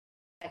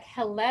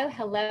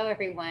Hello,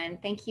 everyone.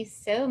 Thank you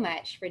so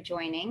much for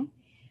joining.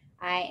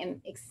 I am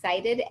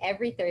excited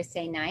every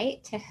Thursday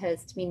night to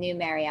host Mynoo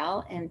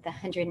Maryel and the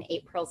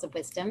 108 Pearls of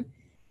Wisdom.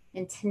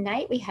 And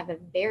tonight we have a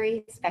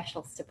very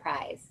special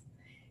surprise.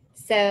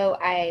 So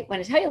I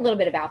want to tell you a little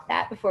bit about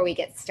that before we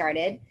get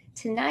started.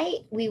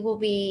 Tonight we will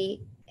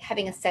be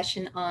having a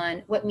session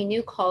on what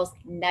Mynoo calls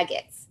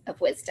nuggets of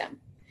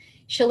wisdom.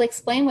 She'll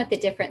explain what the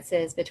difference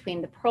is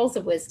between the pearls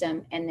of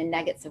wisdom and the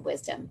nuggets of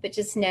wisdom, but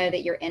just know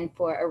that you're in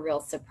for a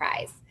real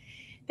surprise.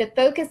 The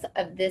focus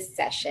of this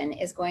session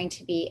is going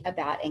to be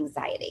about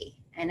anxiety.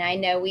 And I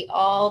know we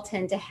all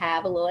tend to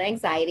have a little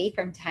anxiety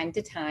from time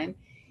to time.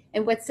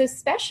 And what's so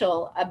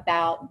special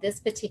about this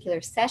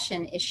particular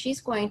session is she's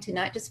going to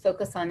not just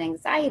focus on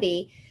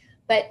anxiety,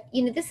 but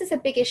this is a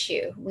big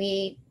issue.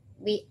 We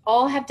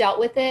all have dealt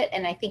with it.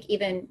 And I think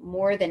even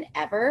more than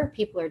ever,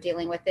 people are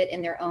dealing with it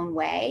in their own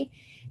way.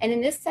 And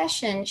in this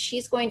session,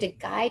 she's going to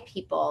guide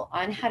people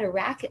on how to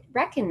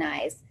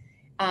recognize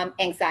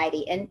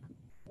anxiety and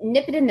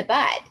nip it in the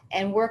bud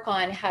and work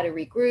on how to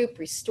regroup,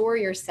 restore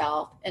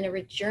yourself in a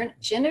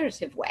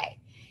regenerative way.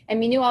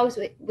 And Mynoo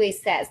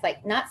always says,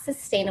 like, not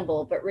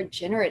sustainable, but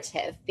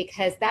regenerative,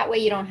 because that way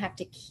you don't have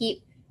to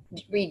keep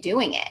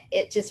redoing it.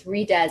 It just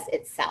redoes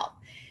itself.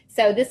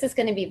 So this is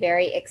going to be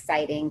very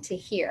exciting to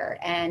hear.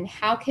 And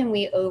how can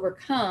we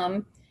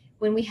overcome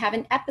when we have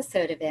an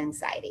episode of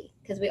anxiety?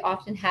 Because we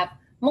often have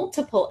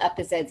multiple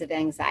episodes of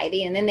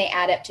anxiety, and then they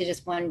add up to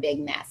just one big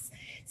mess.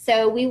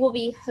 So we will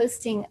be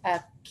hosting a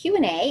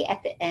Q&A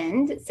at the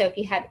end. So if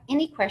you have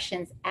any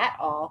questions at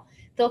all,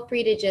 feel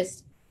free to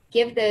just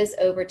give those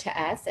over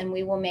to us, and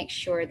we will make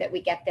sure that we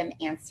get them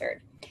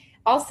answered.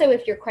 Also,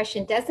 if your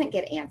question doesn't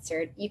get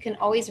answered, you can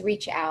always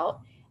reach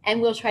out,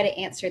 and we'll try to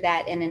answer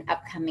that in an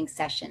upcoming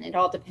session. It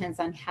all depends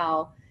on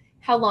how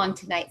long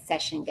tonight's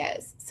session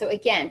goes. So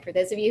again, for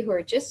those of you who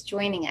are just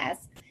joining us,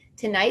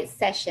 tonight's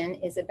session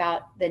is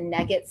about the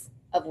nuggets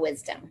of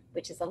wisdom,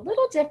 which is a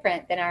little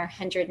different than our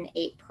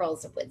 108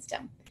 pearls of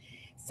wisdom.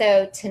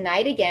 So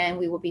tonight, again,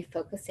 we will be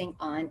focusing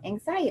on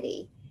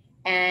anxiety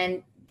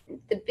and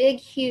the big,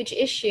 huge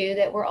issue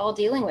that we're all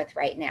dealing with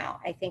right now.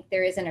 I think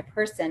there isn't a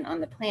person on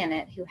the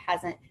planet who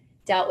hasn't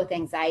dealt with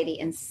anxiety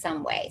in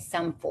some way,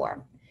 some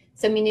form.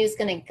 So Mynoo's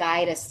going to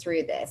guide us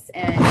through this.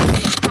 And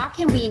how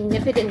can we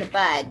nip it in the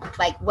bud?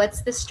 Like,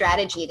 what's the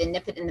strategy to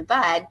nip it in the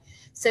bud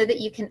so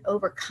that you can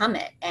overcome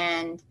it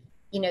and,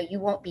 you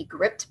won't be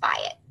gripped by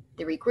it?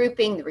 The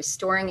regrouping, the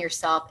restoring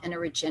yourself in a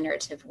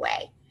regenerative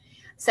way.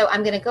 So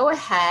I'm going to go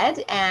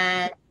ahead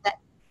and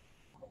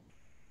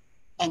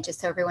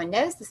just so everyone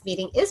knows, this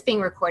meeting is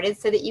being recorded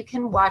so that you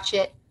can watch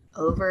it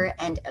over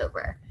and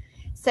over.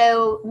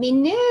 So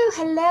Mynoo,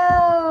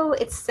 hello.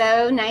 It's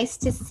so nice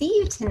to see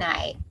you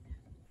tonight.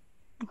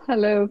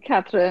 Hello,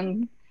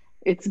 Catherine.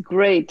 It's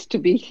great to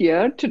be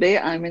here. Today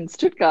I'm in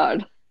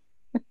Stuttgart.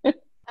 Oh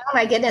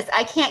my goodness,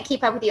 I can't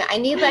keep up with you. I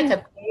need like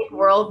a big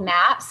world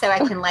map so I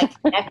can like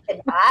connect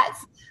the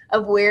dots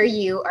of where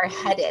you are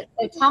headed.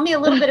 So tell me a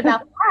little bit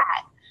about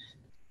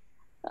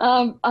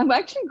that. I'm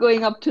actually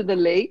going up to the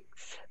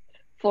lakes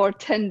for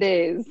 10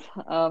 days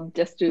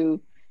just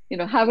to,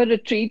 have a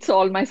retreat. So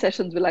all my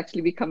sessions will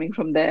actually be coming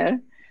from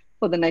there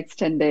for the next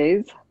 10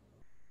 days.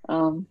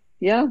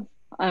 Yeah,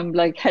 I'm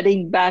like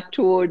heading back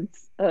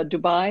towards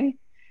Dubai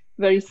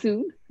very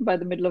soon by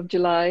the middle of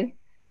July.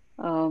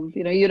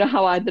 You know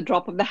how at the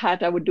drop of the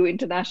hat I would do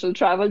international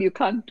travel. You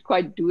can't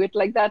quite do it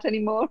like that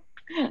anymore.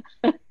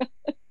 Well,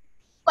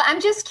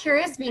 I'm just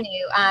curious,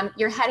 Mynoo,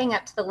 you're heading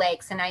up to the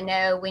lakes, and I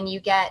know when you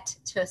get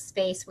to a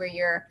space where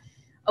you're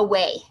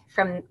away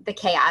from the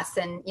chaos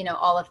and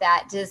all of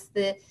that, does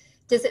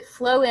it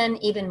flow in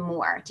even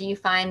more? Do you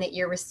find that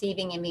you're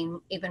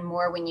receiving even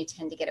more when you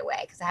tend to get away?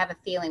 Because I have a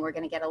feeling we're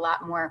going to get a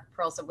lot more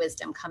pearls of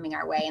wisdom coming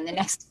our way in the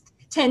next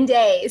 10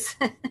 days.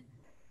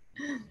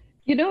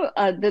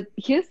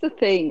 Here's the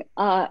thing.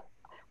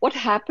 What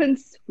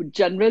happens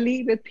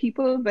generally with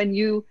people when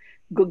you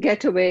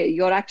get away,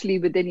 you're actually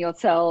within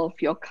yourself,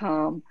 you're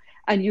calm,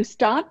 and you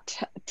start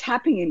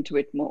tapping into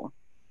it more.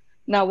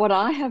 Now, what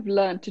I have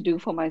learned to do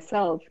for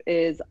myself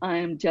is I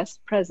am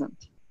just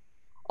present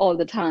all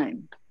the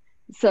time.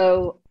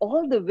 So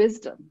all the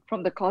wisdom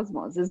from the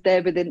cosmos is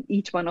there within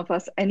each one of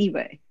us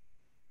anyway.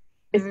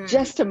 It's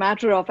just a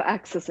matter of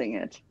accessing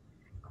it.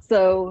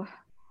 So,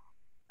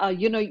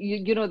 you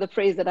know the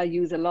phrase that I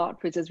use a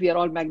lot, which is we are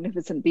all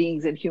magnificent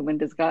beings in human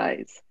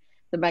disguise.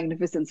 The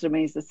magnificence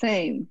remains the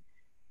same.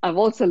 I've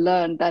also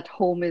learned that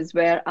home is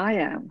where I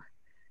am.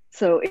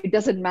 So it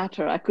doesn't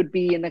matter. I could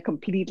be in a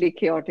completely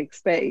chaotic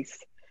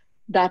space.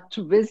 That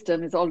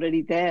wisdom is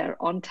already there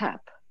on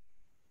tap.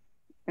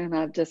 And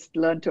I've just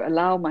learned to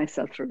allow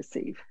myself to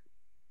receive.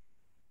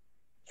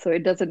 So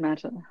it doesn't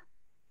matter.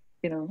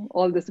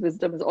 All this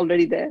wisdom is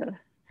already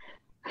there.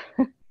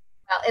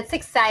 Well, it's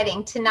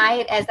exciting.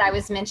 Tonight, as I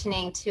was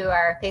mentioning to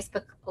our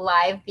Facebook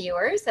Live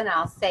viewers, and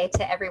I'll say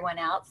to everyone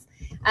else,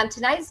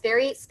 tonight is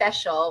very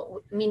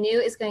special. Mynoo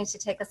is going to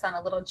take us on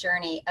a little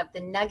journey of the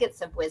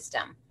nuggets of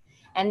wisdom.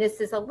 And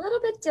this is a little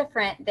bit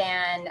different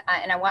than,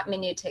 and I want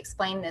Mynoo to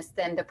explain this,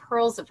 than the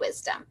pearls of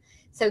wisdom.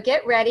 So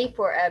get ready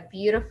for a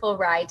beautiful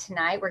ride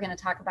tonight. We're going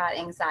to talk about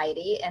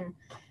anxiety and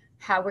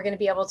how we're going to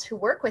be able to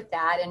work with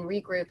that and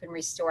regroup and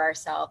restore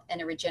ourselves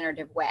in a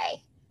regenerative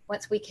way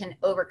once we can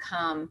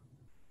overcome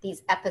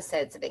these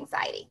episodes of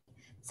anxiety.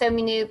 So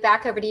Mynoo,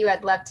 back over to you.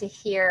 I'd love to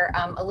hear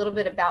a little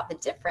bit about the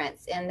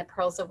difference in the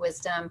pearls of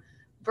wisdom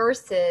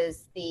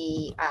versus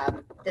the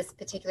this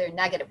particular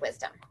nugget of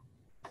wisdom.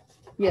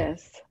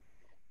 Yes.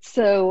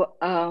 So,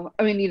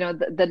 I mean,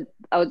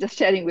 I was just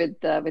sharing with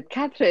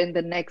Catherine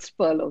the next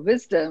pearl of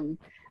wisdom,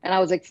 and I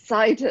was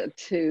excited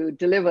to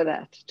deliver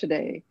that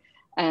today.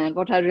 And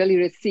what I really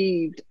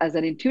received as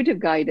an intuitive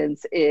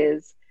guidance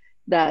is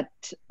that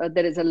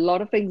there is a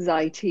lot of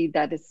anxiety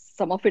that is,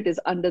 some of it is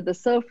under the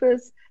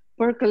surface,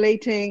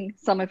 percolating,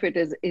 some of it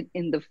is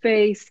in the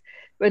face,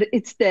 but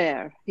it's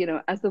there,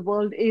 as the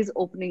world is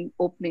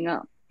opening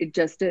up, it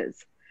just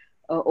is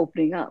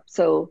opening up.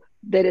 So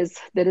there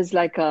is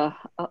like a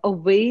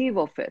wave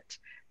of it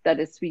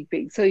that is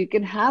sweeping. So you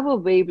can have a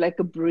wave like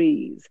a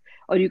breeze,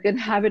 or you can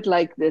have it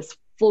like this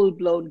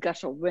full-blown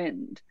gush of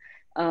wind.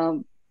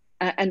 And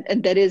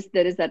there is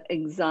that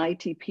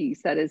anxiety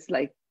piece that is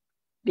like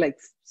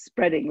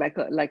spreading like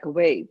a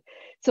wave.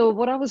 So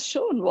what I was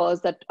shown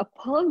was that a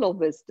pearl of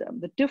wisdom,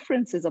 the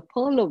difference is a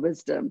pearl of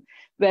wisdom,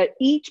 where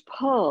each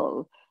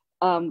pearl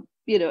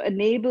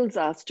enables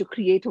us to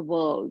create a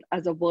world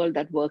as a world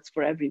that works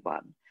for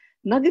everyone.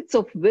 Nuggets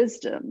of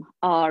wisdom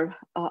are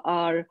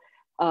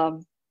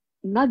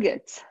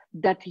nuggets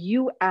that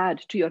you add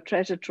to your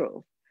treasure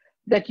trove,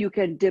 that you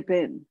can dip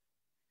in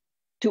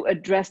to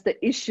address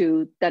the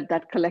issue that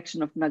that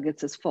collection of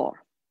nuggets is for.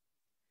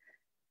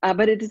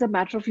 But it is a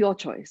matter of your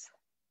choice.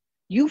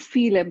 You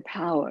feel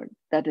empowered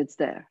that it's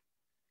there,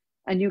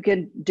 and you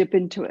can dip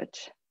into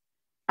it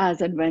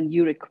as and when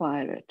you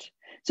require it.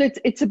 So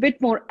it's a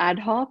bit more ad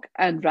hoc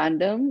and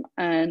random,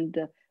 and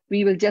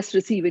we will just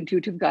receive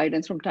intuitive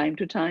guidance from time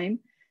to time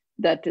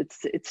that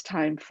it's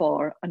time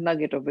for a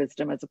nugget of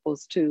wisdom as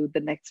opposed to the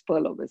next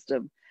pearl of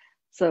wisdom.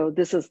 So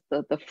this is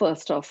the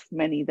first of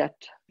many that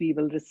we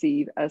will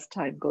receive as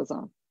time goes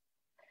on.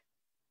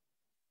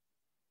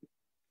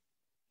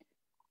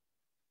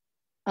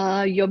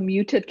 You're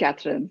muted,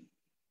 Catherine.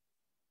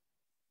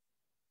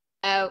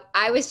 Oh,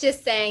 I was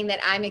just saying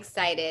that I'm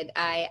excited.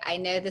 I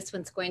know this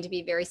one's going to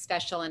be very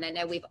special, and I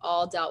know we've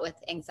all dealt with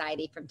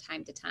anxiety from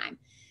time to time.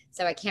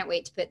 So I can't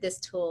wait to put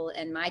this tool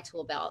in my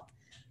tool belt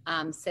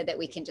so that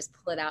we can just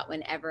pull it out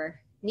whenever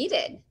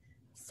needed.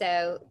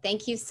 So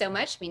thank you so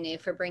much, Mynoo,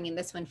 for bringing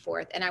this one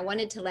forth. And I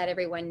wanted to let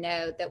everyone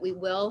know that we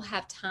will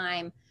have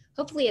time,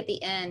 hopefully at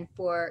the end,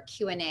 for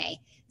Q&A.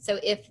 So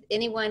if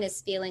anyone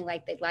is feeling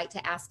like they'd like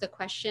to ask a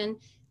question,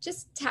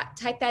 just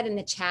type that in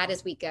the chat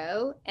as we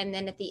go. And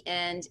then at the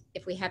end,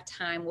 if we have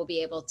time, we'll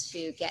be able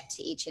to get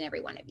to each and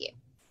every one of you.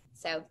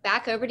 So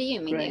back over to you,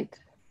 Mynoo. Great.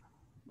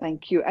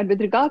 Thank you. And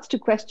with regards to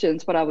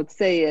questions, what I would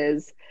say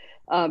is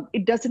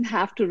it doesn't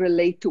have to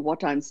relate to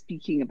what I'm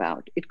speaking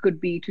about. It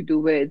could be to do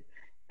with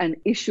an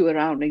issue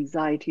around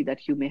anxiety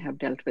that you may have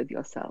dealt with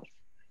yourself.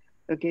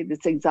 Okay,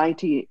 this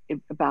anxiety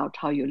about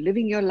how you're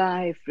living your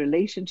life,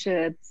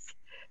 relationships,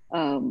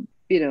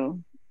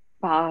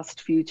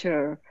 past,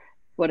 future,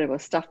 whatever,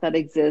 stuff that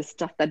exists,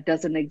 stuff that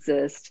doesn't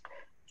exist,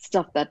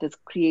 stuff that is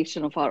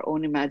creation of our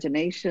own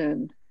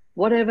imagination,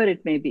 whatever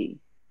it may be,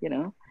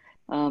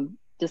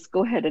 just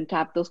go ahead and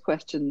tap those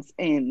questions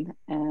in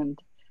and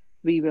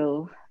we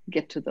will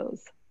get to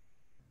those.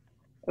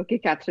 Okay,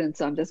 Catherine,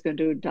 so I'm just going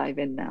to dive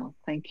in now.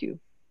 Thank you.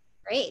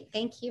 Great.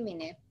 Thank you,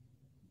 Mynoo.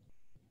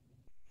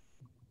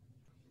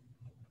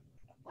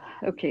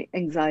 Okay,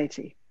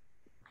 anxiety.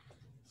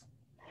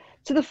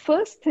 So the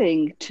first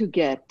thing to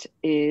get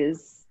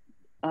is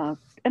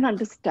an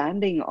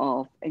understanding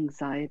of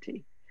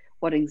anxiety,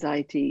 what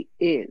anxiety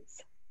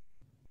is.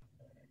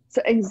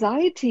 So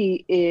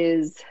anxiety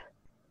is,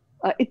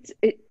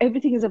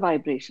 everything is a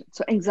vibration.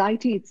 So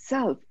anxiety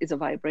itself is a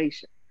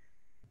vibration.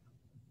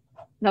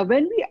 Now,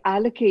 when we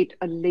allocate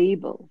a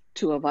label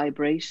to a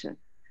vibration,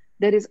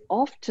 there is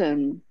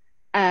often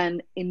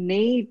an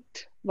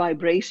innate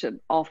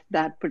vibration of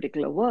that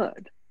particular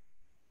word.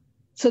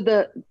 So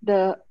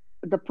the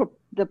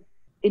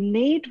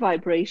innate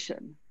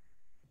vibration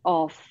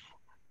of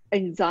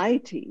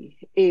anxiety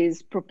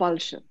is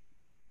propulsion.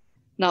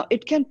 Now,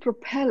 it can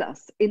propel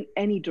us in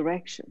any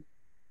direction.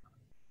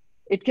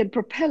 It can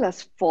propel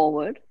us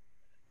forward,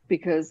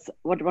 because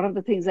one of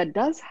the things that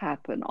does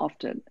happen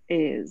often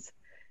is,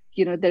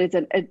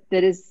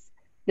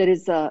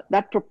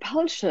 that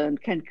propulsion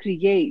can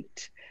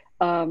create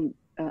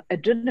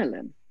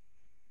adrenaline,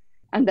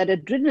 and that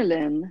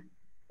adrenaline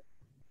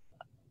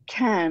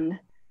can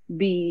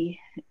be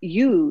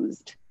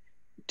used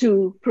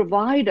to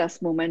provide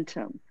us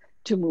momentum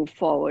to move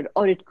forward,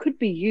 or it could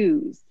be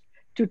used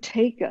to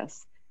take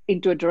us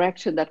into a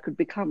direction that could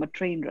become a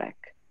train wreck.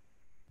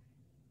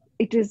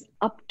 It is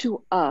up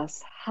to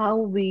us how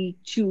we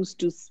choose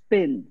to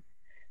spin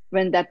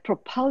when that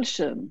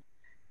propulsion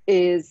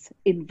is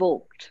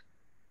invoked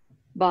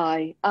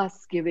by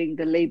us giving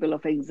the label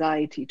of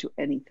anxiety to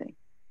anything.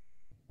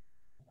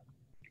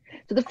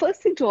 So the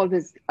first thing to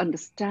always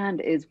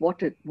understand is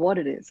what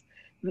it is.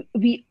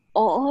 We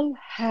all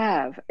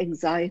have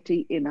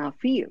anxiety in our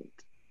field,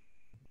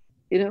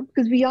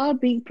 because we are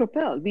being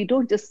propelled. We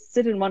don't just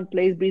sit in one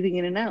place breathing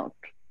in and out.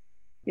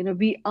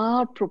 We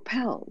are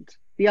propelled.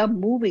 We are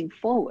moving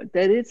forward.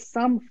 There is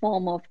some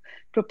form of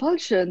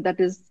propulsion that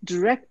is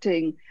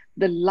directing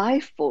the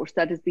life force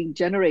that is being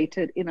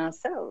generated in our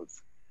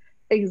cells.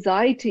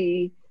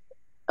 Anxiety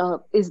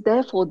is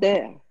therefore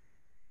there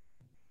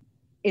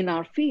in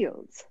our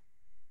fields.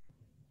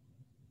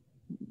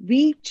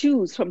 We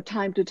choose from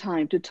time to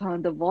time to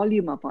turn the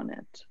volume up on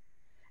it.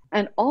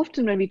 And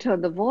often when we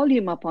turn the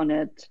volume up on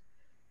it,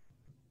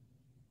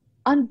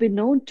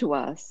 unbeknown to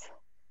us,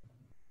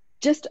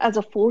 just as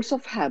a force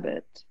of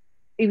habit,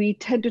 we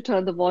tend to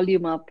turn the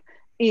volume up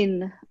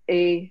in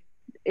a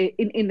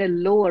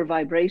lower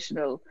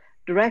vibrational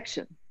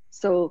direction.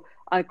 So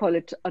I call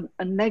it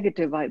a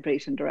negative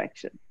vibration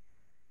direction.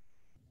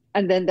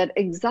 And then that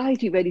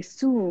anxiety very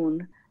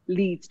soon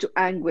leads to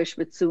anguish,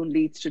 which soon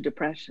leads to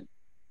depression.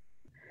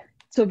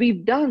 So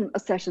we've done a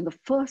session. The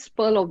first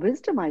pearl of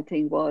wisdom, I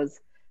think, was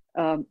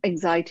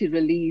anxiety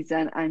release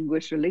and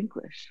anguish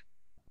relinquish,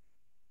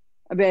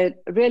 where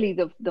really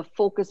the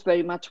focus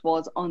very much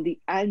was on the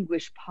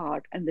anguish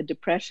part and the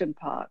depression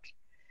part,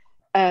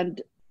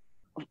 and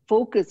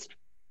focused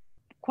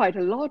quite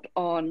a lot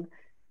on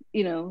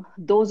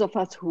those of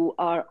us who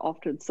are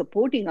often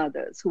supporting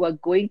others who are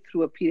going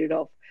through a period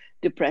of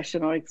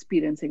depression or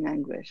experiencing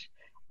anguish.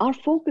 Our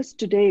focus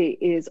today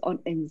is on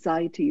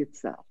anxiety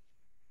itself.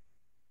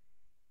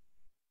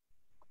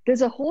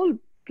 There's a whole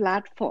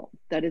platform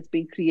that is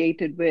being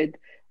created with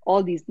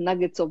all these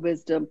nuggets of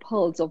wisdom,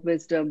 pearls of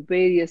wisdom,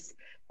 various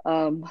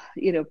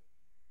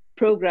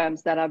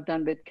programs that I've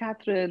done with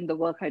Catherine, the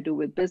work I do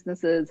with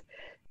businesses,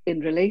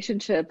 in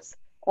relationships,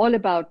 all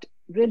about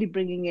really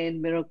bringing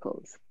in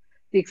miracles,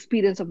 the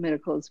experience of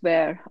miracles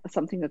where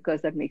something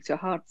occurs that makes your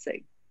heart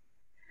sing.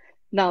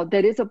 Now,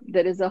 there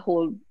is a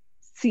whole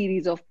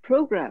series of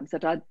programs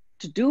that are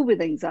to do with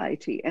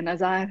anxiety. And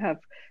as I have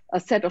a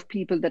set of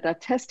people that are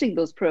testing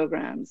those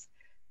programs,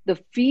 the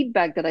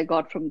feedback that I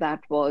got from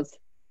that was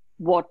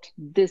what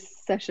this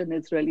session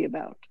is really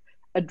about,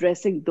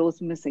 addressing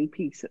those missing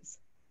pieces.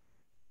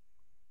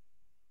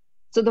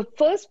 So the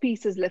first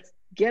piece is, let's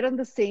get on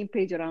the same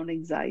page around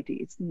anxiety.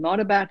 It's not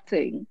a bad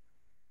thing.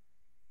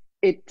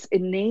 Its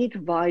innate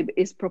vibe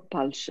is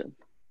propulsion.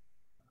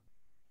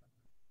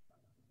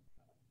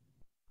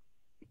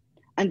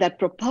 And that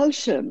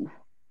propulsion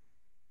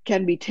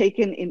can be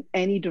taken in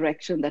any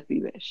direction that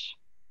we wish.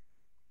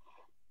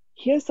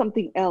 Here's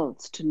something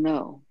else to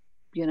know,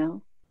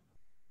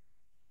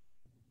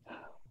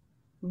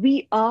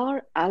 We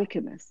are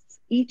alchemists,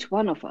 each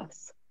one of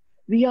us.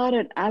 We are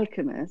an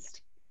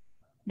alchemist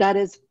that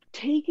is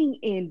taking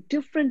in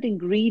different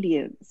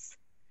ingredients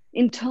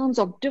in terms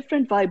of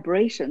different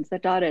vibrations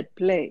that are at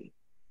play.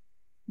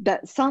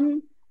 That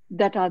some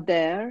that are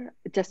there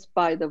just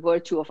by the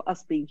virtue of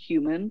us being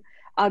human,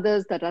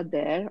 others that are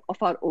there of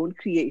our own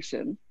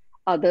creation,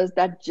 others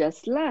that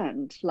just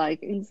land,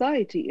 like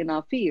anxiety in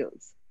our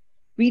fields.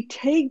 We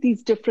take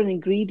these different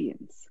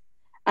ingredients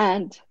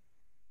and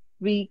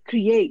we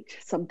create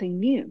something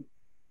new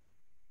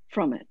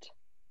from it.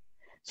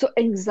 So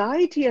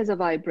anxiety as a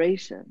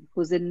vibration,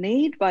 whose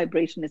innate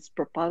vibration is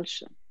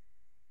propulsion,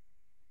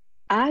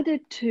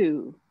 added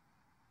to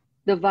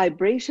the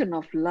vibration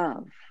of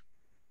love,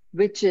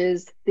 which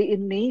is the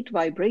innate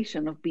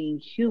vibration of being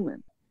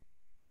human.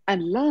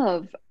 And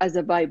love as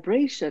a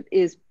vibration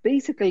is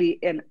basically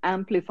an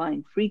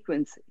amplifying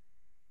frequency.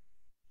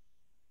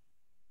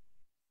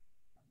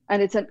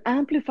 And it's an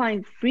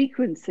amplifying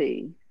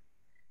frequency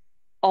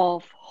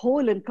of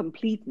whole and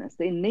completeness.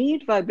 The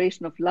innate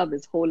vibration of love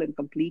is whole and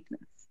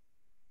completeness.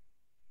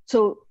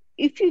 So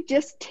if you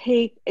just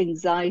take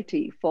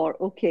anxiety for,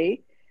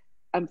 okay,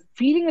 I'm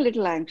feeling a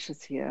little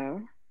anxious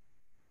here,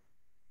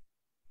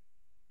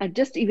 and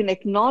just even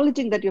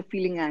acknowledging that you're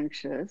feeling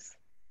anxious,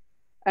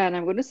 and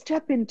I'm going to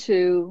step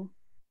into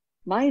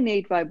my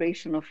innate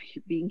vibration of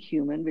being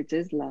human, which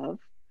is love,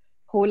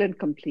 whole and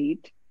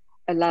complete,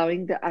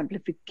 allowing the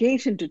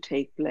amplification to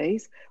take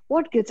place.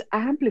 What gets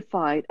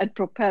amplified and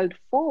propelled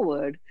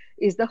forward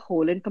is the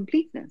whole and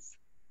completeness,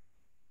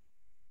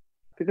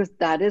 because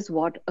that is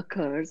what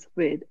occurs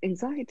with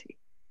anxiety.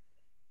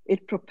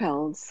 It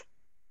propels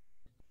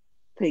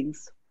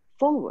things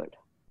forward.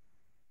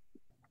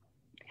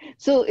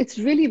 So it's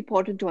really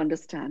important to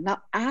understand.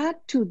 Now, add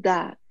to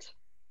that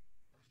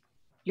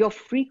your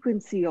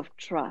frequency of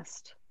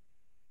trust,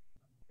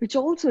 which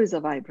also is a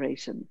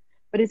vibration,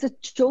 but it's a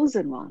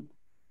chosen one.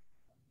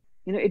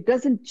 It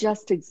doesn't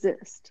just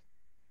exist.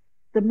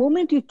 The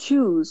moment you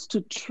choose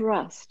to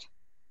trust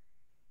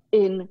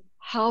in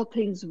how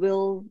things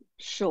will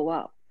show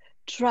up,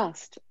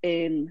 trust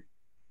in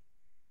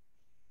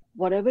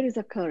whatever is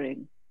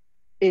occurring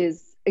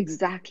is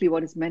exactly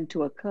what is meant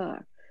to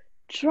occur.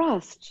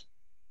 Trust,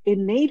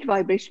 innate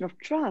vibration of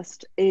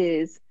trust,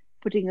 is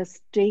putting a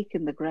stake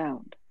in the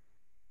ground.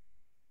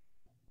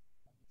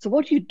 So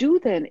what you do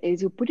then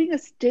is you're putting a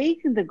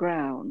stake in the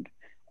ground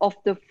of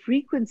the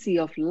frequency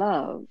of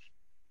love,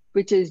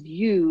 which is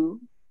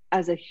you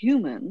as a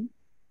human,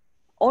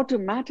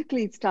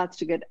 automatically it starts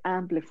to get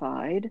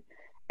amplified.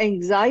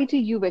 Anxiety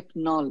you've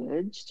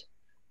acknowledged,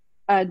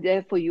 and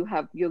therefore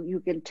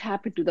you can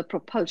tap into the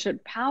propulsion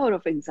power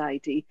of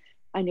anxiety,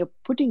 and you're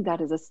putting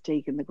that as a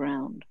stake in the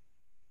ground.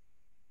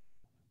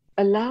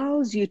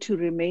 Allows you to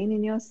remain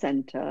in your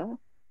center,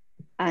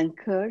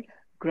 anchored,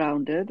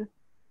 grounded,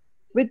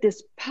 with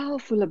this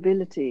powerful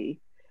ability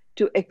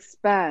to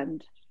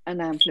expand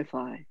and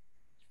amplify.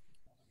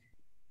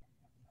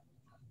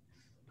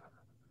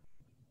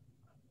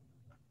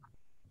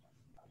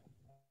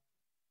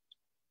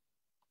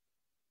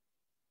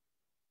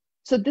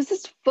 So this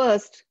is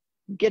first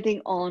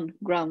getting on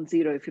ground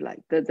zero, if you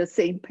like, the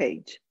same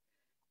page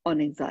on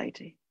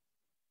anxiety.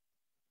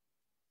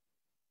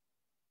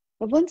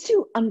 But once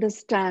you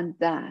understand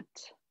that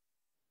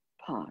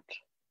part,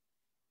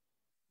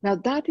 now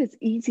that is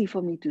easy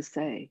for me to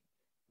say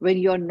when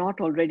you're not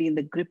already in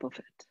the grip of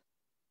it.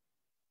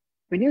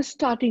 When you're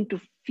starting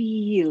to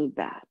feel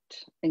that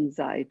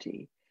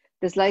anxiety,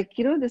 there's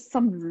there's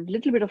some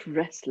little bit of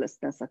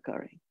restlessness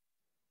occurring.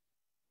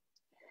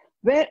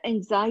 Where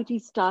anxiety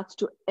starts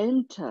to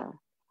enter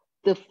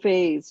the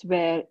phase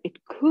where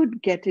it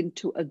could get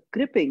into a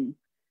gripping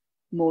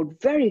mode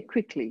very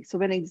quickly. So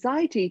when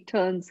anxiety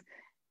turns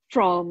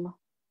from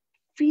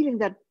feeling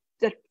that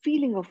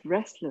feeling of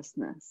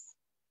restlessness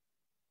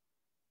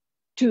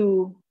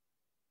to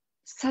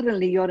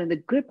suddenly you're in the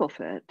grip of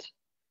it,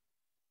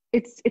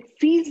 it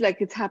feels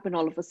like it's happened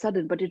all of a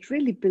sudden, but it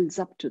really builds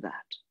up to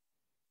that.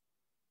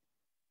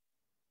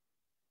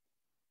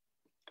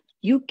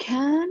 You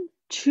can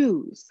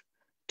choose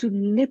to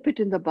nip it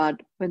in the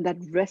bud when that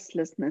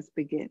restlessness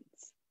begins.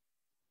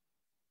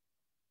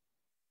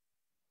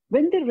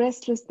 When the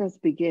restlessness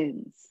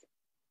begins,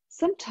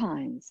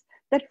 sometimes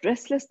that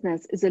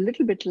restlessness is a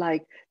little bit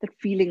like that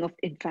feeling of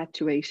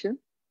infatuation,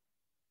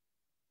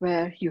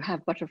 where you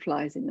have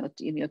butterflies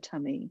in your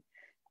tummy,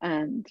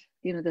 and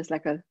there's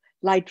like a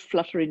light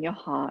flutter in your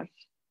heart.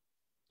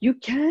 You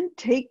can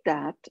take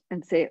that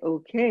and say,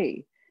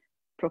 okay,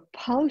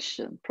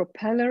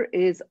 propeller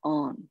is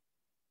on.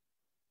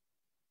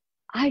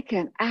 I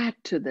can add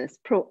to this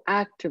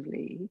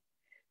proactively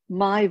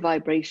my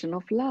vibration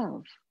of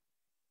love.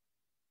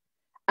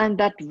 And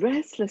that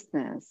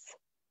restlessness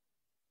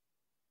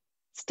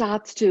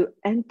starts to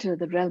enter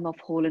the realm of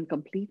whole and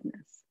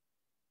completeness.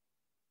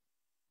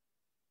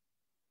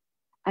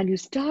 And you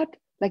start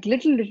like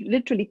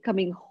literally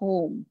coming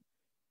home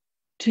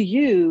to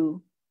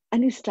you,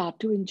 and you start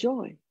to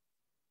enjoy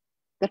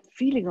that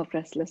feeling of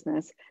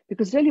restlessness,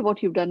 because really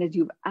what you've done is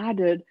you've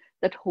added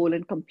that whole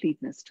and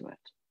completeness to it.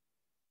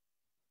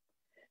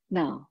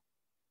 Now,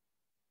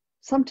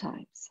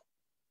 sometimes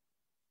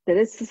there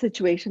is a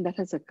situation that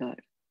has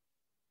occurred.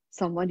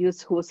 Someone who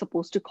was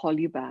supposed to call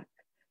you back.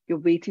 You're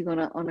waiting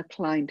on a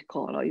client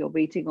call, or you're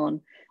waiting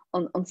on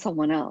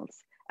someone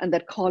else, and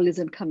that call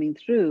isn't coming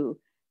through.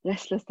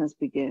 Restlessness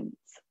begins.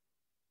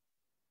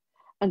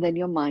 And then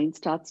your mind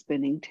starts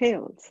spinning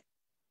tales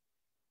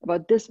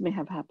about this may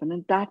have happened,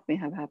 and that may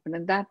have happened,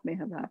 and that may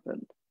have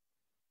happened.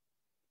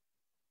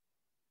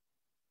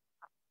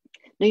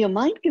 Now your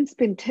mind can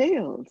spin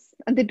tales,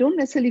 and they don't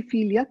necessarily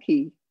feel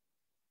yucky.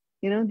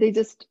 They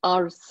just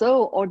are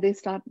so, or they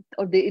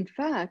in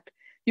fact,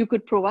 you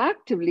could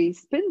proactively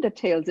spin the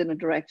tales in a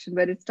direction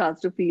where it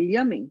starts to feel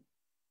yummy.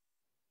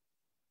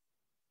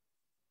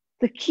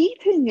 The key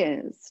thing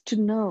is to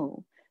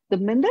know that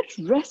when that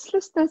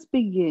restlessness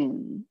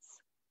begins,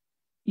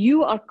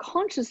 you are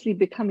consciously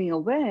becoming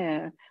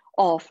aware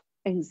of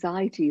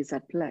anxiety is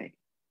at play,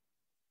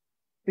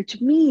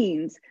 which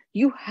means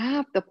you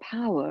have the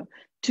power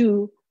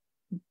to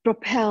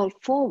propel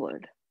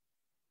forward.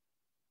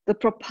 The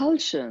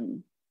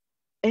propulsion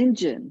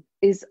engine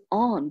is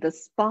on, the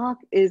spark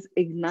is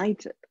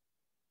ignited.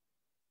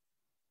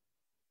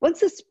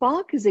 Once the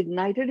spark is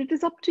ignited, it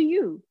is up to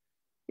you.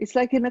 It's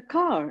like in a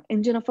car,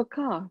 engine of a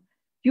car.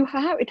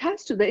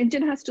 The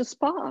engine has to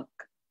spark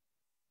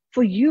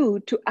for you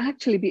to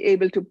actually be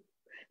able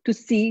to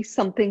see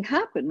something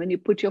happen when you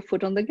put your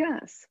foot on the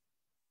gas.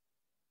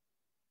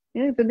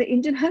 When the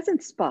engine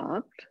hasn't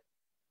sparked,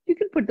 you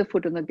can put the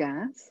foot on the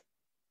gas,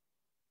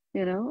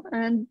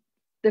 and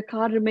the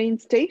car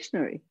remains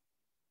stationary.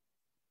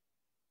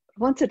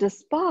 Once it is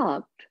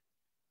sparked,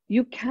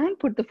 you can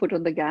put the foot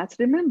on the gas.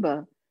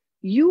 Remember,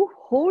 you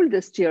hold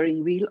the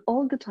steering wheel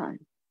all the time.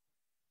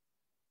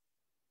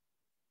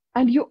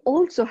 And you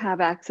also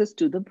have access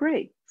to the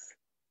brakes.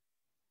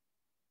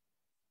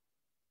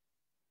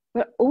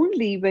 But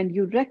only when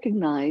you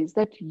recognize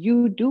that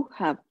you do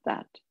have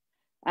that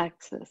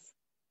access.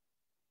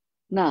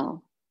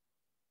 Now,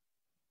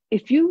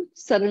 if you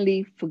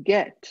suddenly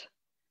get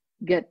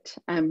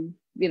an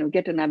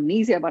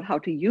amnesia about how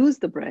to use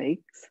the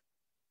brakes,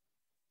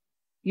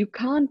 you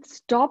can't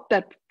stop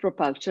that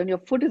propulsion. Your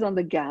foot is on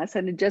the gas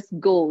and it just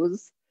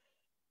goes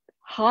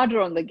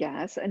harder on the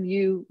gas, and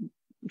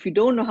if you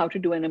don't know how to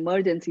do an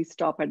emergency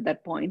stop at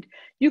that point,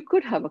 you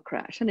could have a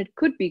crash, and it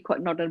could be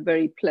not a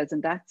very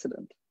pleasant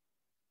accident.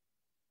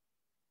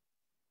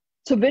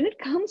 So when it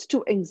comes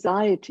to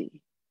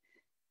anxiety,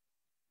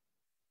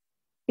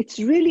 it's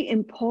really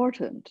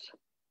important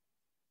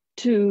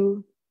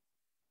to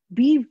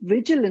be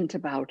vigilant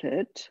about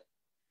it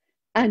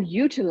and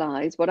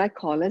utilize what I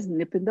call as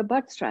nip in the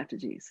bud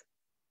strategies.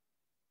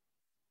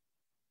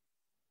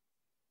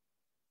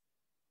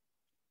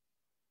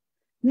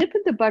 Nip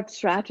in the bud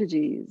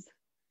strategies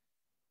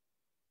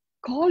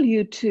call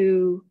you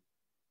to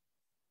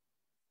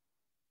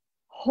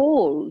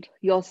hold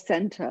your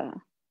center,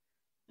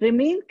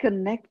 remain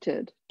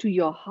connected to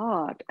your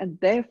heart, and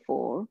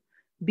therefore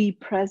be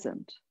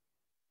present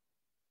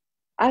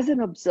as an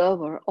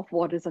observer of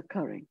what is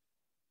occurring.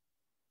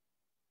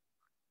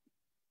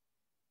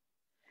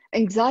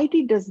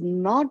 Anxiety does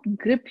not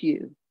grip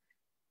you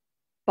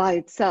by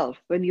itself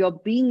when you're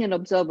being an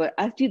observer,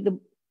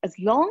 as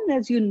long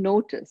as you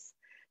notice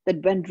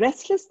that when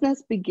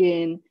restlessness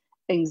begins,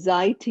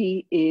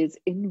 anxiety is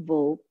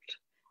invoked.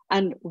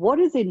 And what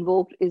is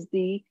invoked is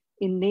the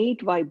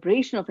innate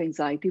vibration of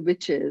anxiety,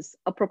 which is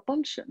a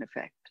propulsion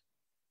effect.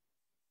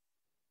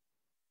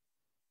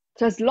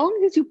 So as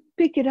long as you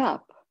pick it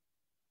up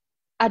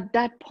at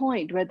that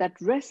point where that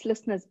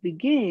restlessness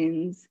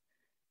begins,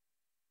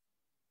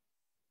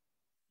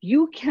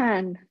 you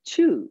can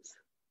choose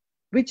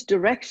which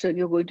direction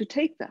you're going to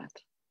take that.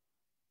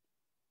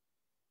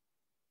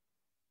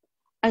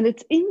 And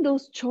it's in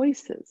those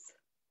choices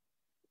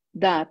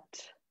that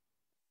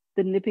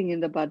the nipping in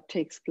the bud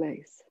takes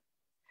place,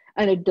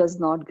 and it does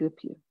not grip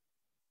you.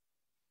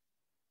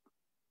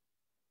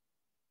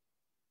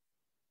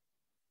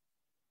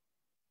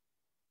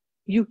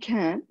 You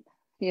can,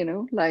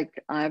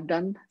 like I've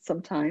done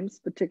sometimes,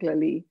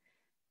 particularly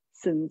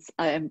since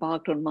I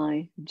embarked on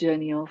my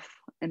journey of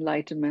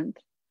enlightenment,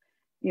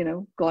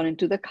 gone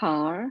into the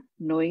car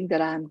knowing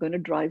that I'm going to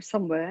drive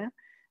somewhere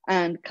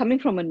and coming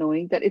from a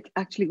knowing that it's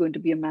actually going to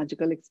be a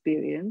magical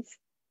experience.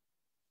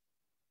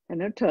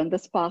 Turn the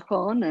spark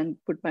on and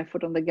put my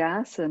foot on the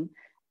gas and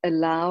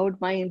allowed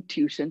my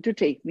intuition to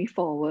take me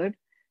forward.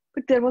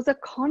 But there was a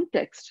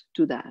context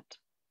to that.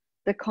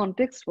 The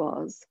context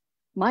was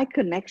my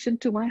connection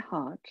to my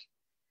heart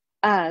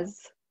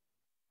as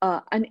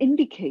an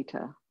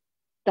indicator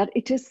that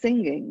it is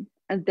singing,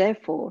 and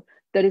therefore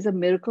there is a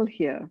miracle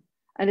here,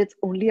 and it's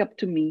only up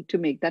to me to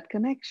make that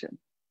connection.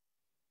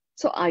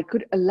 So I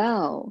could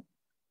allow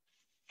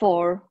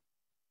for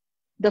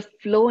the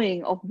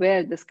flowing of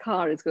where this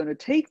car is going to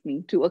take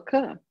me to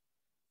occur.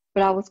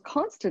 But I was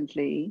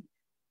constantly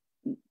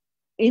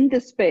in the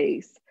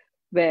space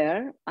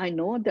where I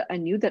knew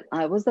that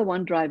I was the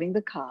one driving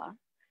the car.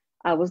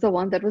 I was the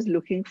one that was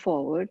looking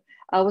forward.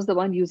 I was the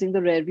one using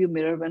the rear view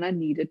mirror when I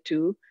needed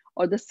to,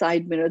 or the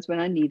side mirrors when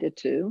I needed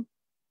to.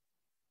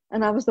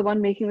 And I was the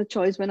one making the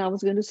choice when I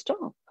was going to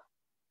stop.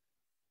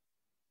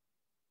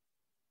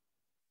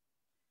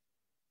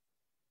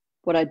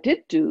 What I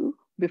did do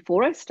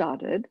before I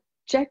started,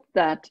 check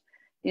that,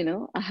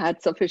 I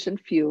had sufficient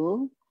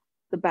fuel,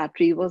 the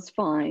battery was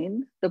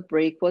fine, the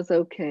brake was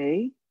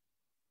okay,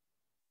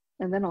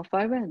 and then off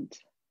I went.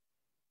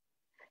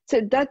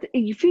 So that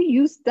if you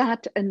use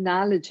that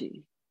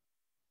analogy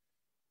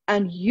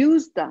and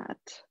use that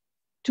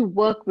to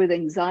work with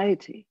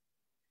anxiety,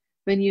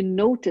 when you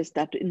notice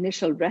that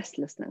initial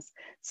restlessness,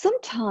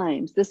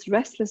 sometimes this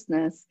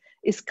restlessness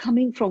is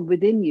coming from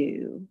within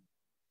you.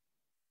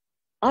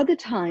 Other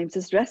times,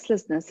 this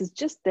restlessness is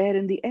just there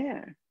in the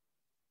air.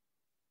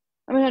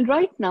 And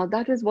right now,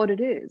 that is what it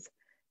is.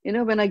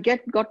 When I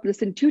got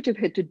this intuitive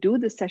hit to do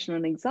this session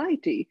on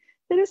anxiety,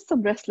 there is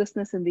some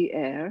restlessness in the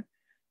air,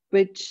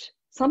 which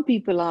some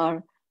people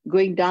are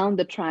going down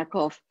the track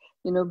of,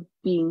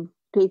 being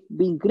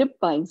gripped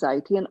by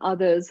anxiety, and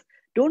others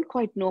don't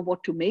quite know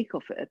what to make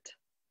of it.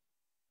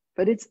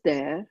 But it's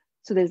there.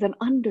 So there's an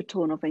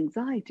undertone of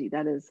anxiety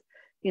that is,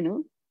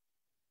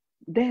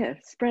 there,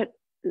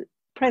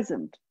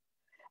 present.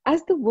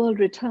 As the world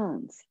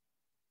returns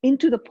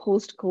into the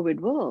post-COVID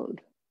world,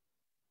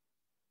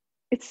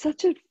 it's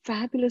such a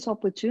fabulous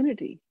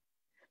opportunity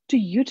to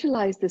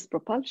utilize this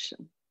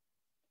propulsion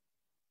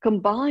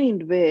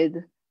combined with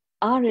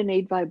our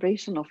innate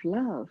vibration of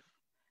love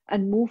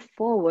and move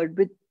forward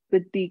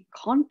with the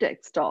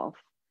context of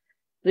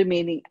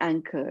remaining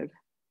anchored,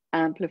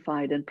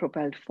 amplified, and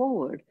propelled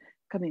forward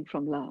coming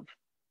from love.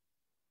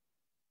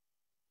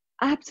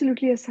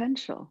 Absolutely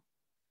essential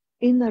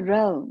in a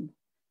realm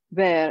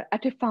where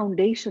at a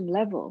foundation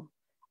level,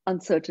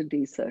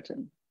 uncertainty is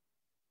certain,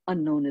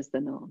 unknown is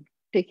the known,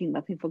 taking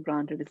nothing for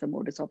granted is a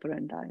modus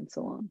operandi, and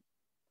so on.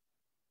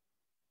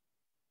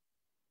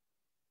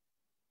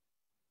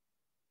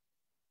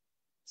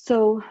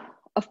 So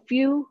a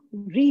few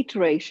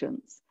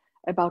reiterations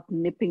about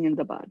nipping in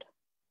the bud.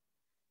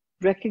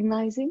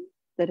 Recognizing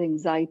that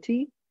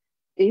anxiety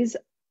is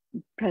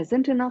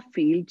present in our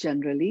field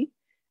generally,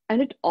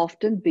 and it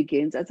often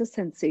begins as a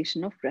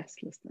sensation of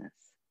restlessness.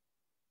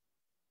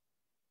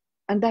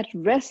 And that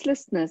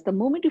restlessness, the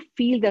moment you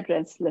feel that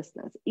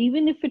restlessness,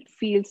 even if it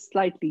feels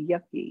slightly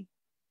yucky,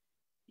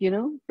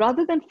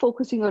 rather than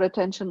focusing your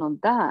attention on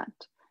that,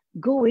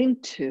 go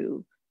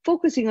into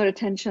focusing your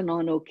attention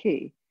on,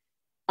 okay,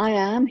 I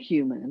am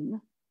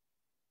human,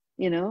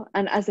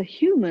 and as a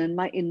human,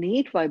 my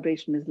innate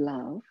vibration is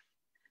love.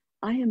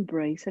 I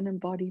embrace and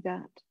embody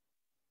that.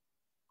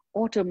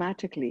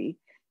 Automatically,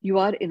 you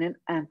are in an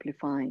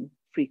amplifying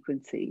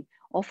frequency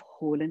of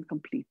whole and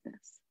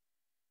completeness.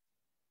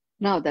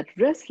 Now, that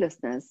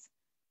restlessness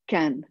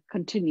can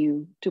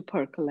continue to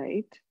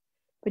percolate,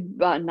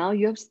 but now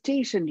you have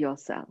stationed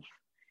yourself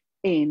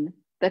in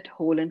that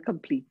whole and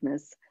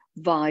completeness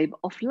vibe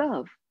of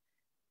love.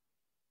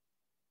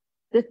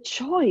 The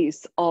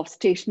choice of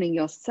stationing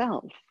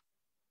yourself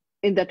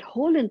in that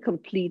whole and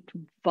complete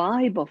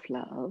vibe of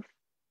love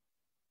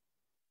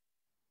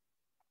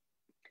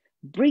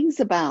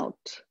brings about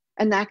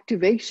an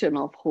activation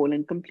of whole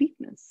and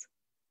completeness.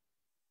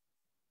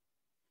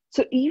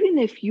 So even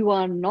if you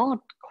are not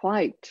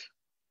quite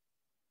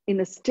in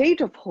a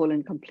state of whole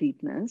and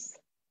completeness,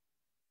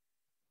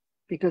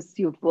 because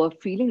you were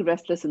feeling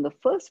restless in the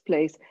first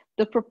place,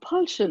 the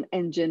propulsion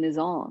engine is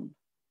on.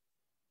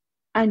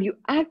 And you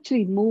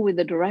actually move in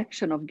the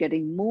direction of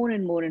getting more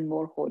and more and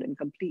more whole and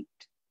complete.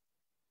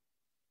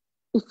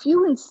 If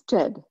you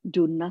instead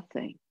do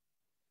nothing,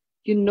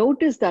 you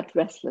notice that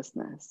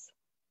restlessness.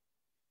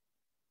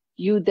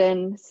 You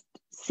then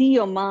see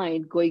your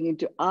mind going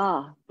into,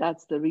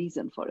 that's the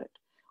reason for it.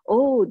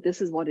 Oh,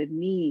 this is what it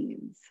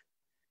means.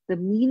 The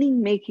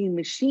meaning-making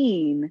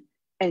machine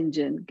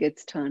engine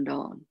gets turned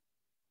on.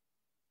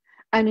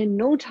 And in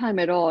no time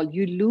at all,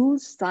 you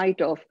lose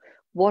sight of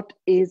what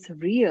is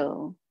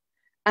real.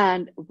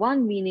 And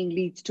one meaning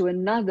leads to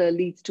another,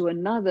 leads to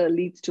another,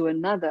 leads to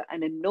another.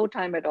 And in no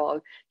time at all,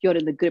 you're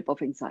in the grip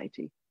of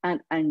anxiety and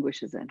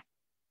anguish is in.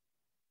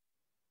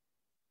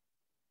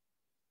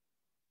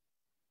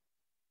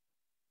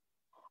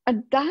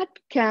 And that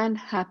can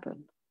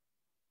happen.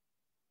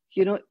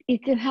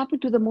 It can happen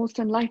to the most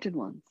enlightened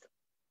ones.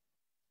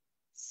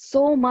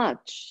 So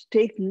much,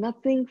 take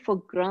nothing for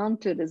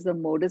granted is the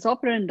modus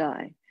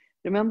operandi.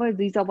 Remember,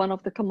 these are one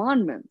of the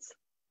commandments.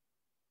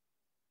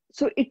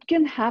 So it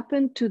can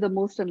happen to the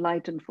most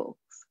enlightened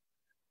folks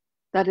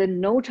that in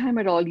no time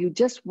at all, you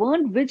just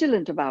weren't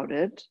vigilant about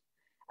it.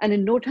 And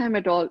in no time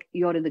at all,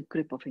 you're in the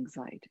grip of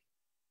anxiety.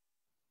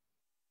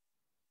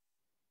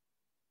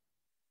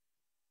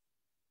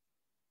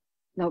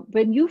 Now,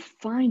 when you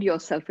find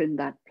yourself in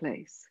that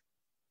place,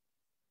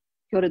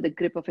 you're in the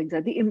grip of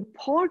anxiety. The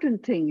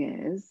important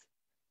thing is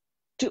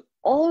to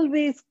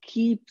always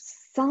keep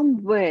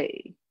some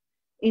way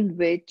in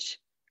which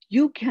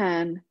you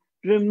can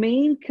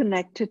remain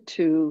connected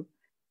to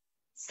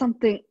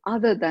something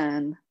other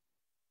than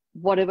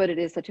whatever it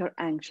is that you're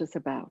anxious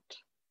about.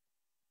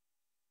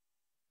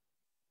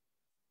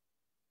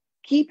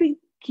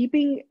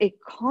 Keeping a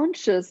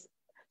conscious,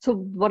 so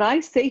what I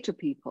say to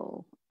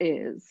people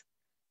is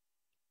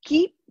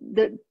keep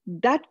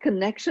that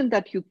connection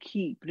that you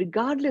keep,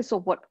 regardless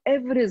of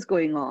whatever is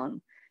going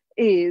on,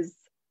 is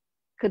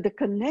the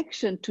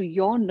connection to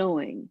your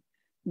knowing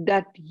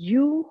that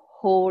you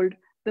hold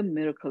the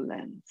miracle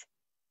lens.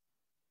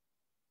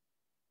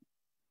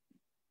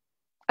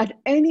 At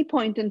any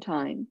point in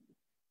time,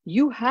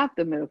 you have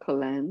the miracle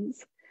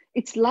lens.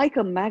 It's like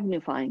a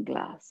magnifying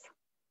glass.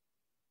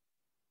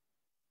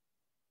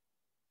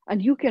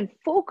 And you can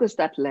focus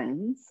that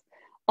lens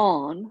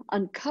on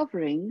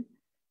uncovering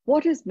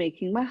what is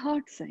making my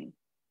heart sing.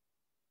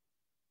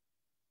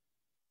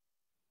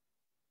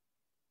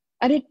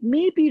 And it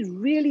may be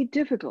really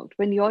difficult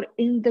when you're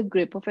in the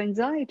grip of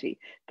anxiety,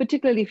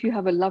 particularly if you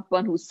have a loved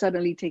one who's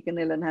suddenly taken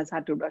ill and has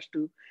had to rush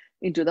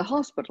into the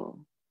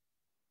hospital,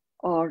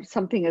 or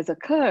something has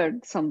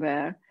occurred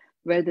somewhere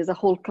where there's a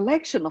whole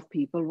collection of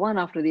people, one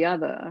after the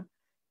other,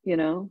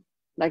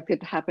 like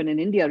it happened in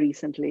India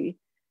recently.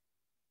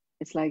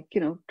 It's like,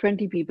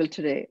 20 people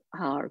today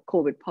are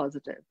COVID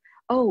positive.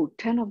 Oh,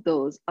 10 of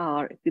those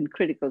are in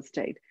critical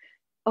state.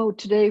 Oh,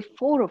 today,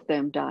 4 of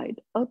them died.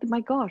 Oh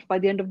my gosh, by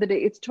the end of the day,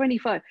 it's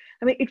 25.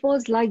 I mean, it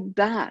was like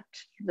that,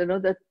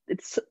 that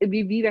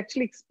we've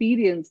actually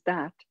experienced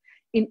that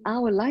in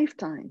our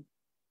lifetime.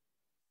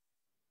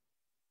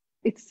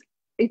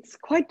 It's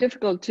quite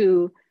difficult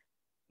to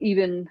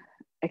even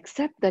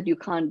accept that you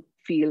can't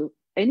feel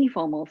any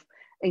form of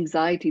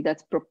anxiety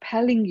that's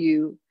propelling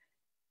you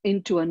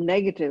into a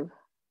negative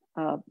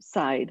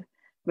side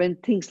when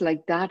things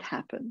like that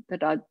happen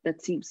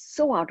that seems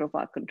so out of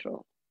our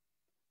control.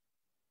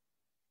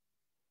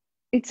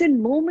 It's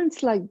in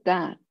moments like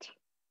that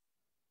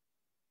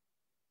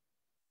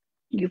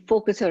you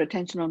focus your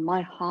attention on,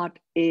 my heart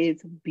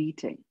is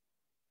beating.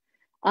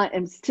 I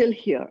am still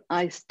here.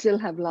 I still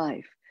have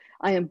life.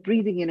 I am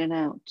breathing in and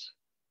out.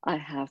 I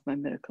have my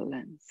miracle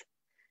lens.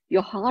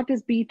 Your heart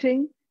is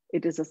beating.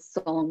 It is a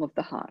song of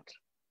the heart.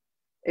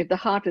 If the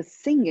heart is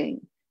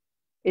singing,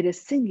 it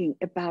is singing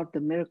about the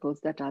miracles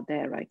that are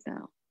there right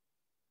now.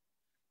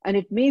 And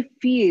it may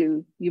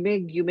feel, you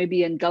may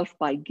be engulfed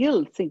by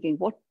guilt, thinking,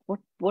 what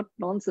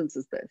nonsense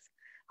is this?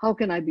 How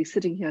can I be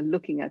sitting here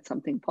looking at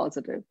something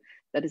positive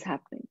that is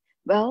happening?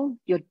 Well,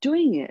 you're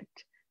doing it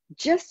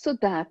just so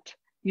that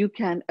you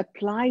can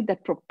apply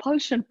that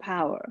propulsion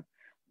power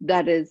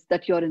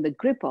that you're in the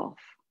grip of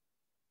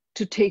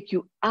to take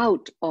you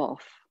out of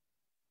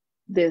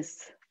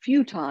this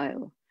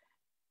futile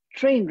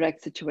train wreck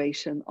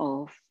situation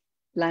of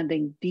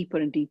landing deeper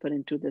and deeper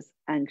into this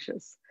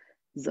anxious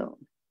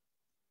zone.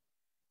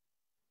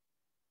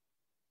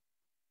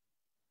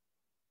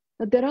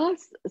 There are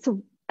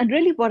and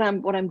really what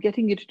I'm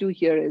getting you to do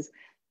here is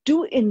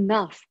do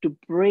enough to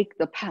break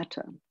the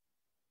pattern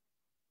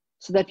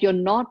so that you're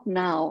not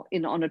now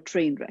on a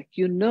train wreck.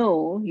 You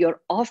know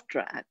you're off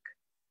track,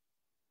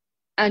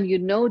 and you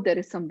know there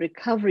is some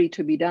recovery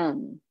to be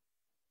done.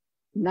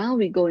 Now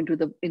we go into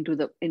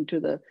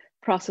the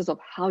process of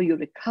how you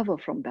recover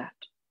from that.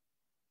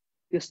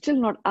 You're still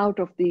not out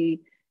of the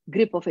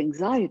grip of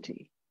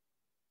anxiety.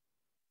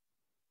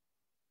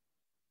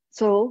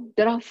 So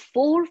there are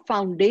 4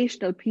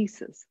 foundational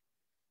pieces,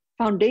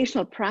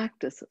 foundational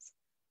practices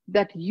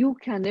that you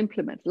can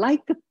implement,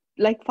 like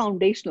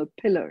foundational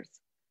pillars.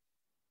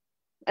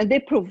 And they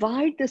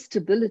provide the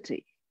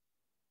stability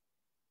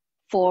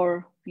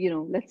for,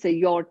 let's say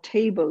your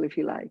table, if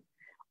you like,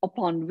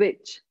 upon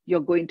which you're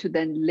going to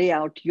then lay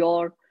out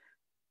your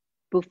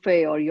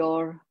buffet or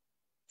your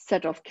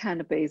set of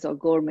canapes or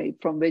gourmet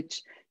from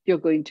which you're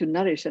going to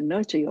nourish and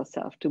nurture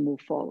yourself to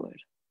move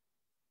forward.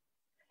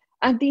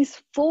 And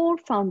these 4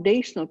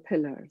 foundational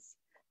pillars,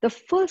 the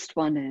first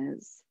one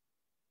is,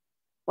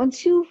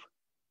 once you've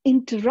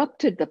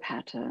interrupted the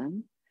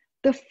pattern,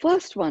 the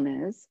first one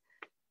is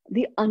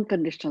the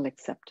unconditional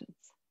acceptance.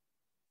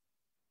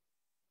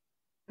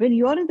 When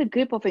you're in the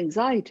grip of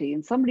anxiety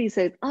and somebody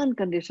says,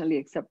 unconditionally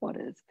accept what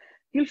is,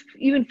 you'll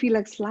even feel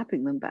like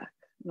slapping them back.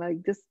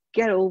 Like, just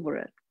get over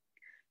it.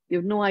 You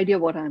have no idea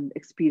what I'm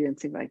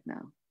experiencing right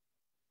now.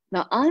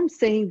 Now, I'm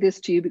saying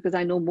this to you because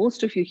I know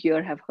most of you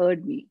here have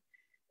heard me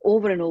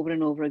over and over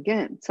and over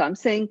again. So I'm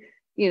saying,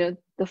 the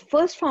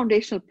first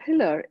foundational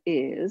pillar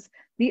is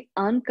the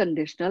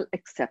unconditional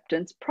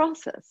acceptance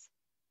process.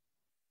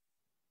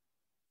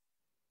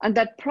 And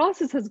that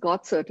process has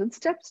got certain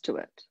steps to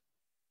it.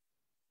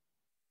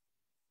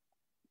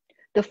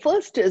 The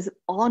first is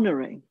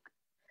honoring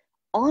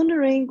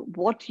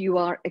what you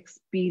are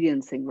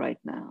experiencing right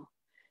now.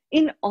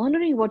 In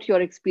honoring what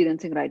you're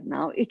experiencing right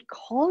now, it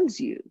calls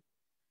you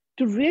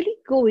to really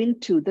go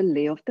into the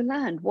lay of the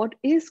land. What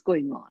is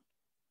going on?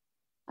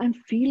 I'm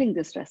feeling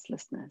this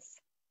restlessness.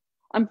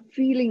 I'm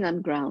feeling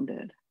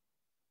ungrounded.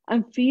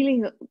 I'm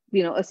feeling,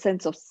 a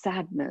sense of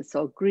sadness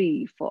or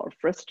grief or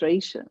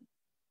frustration.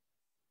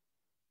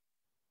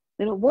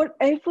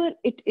 Whatever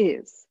it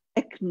is,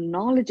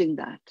 acknowledging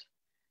that.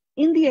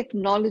 In the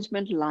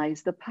acknowledgement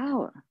lies the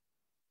power.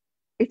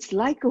 It's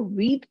like a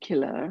weed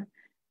killer,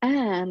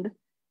 and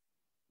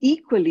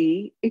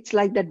equally, it's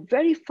like that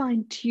very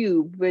fine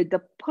tube with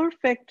the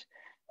perfect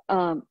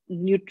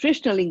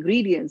nutritional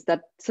ingredients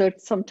that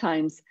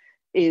sometimes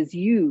is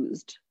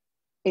used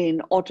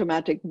in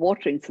automatic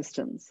watering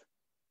systems.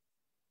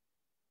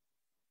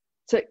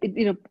 So,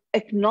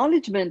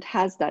 acknowledgement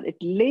has that. It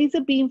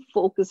laser beam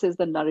focuses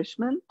the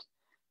nourishment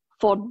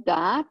for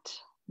that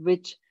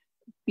which,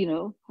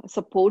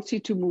 supports you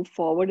to move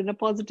forward in a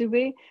positive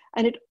way.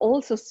 And it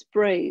also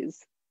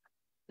sprays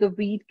the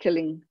weed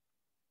killing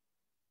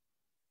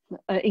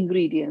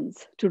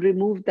ingredients to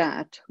remove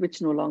that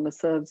which no longer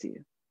serves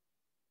you.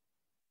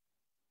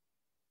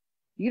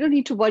 You don't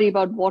need to worry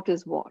about what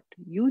is what.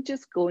 You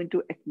just go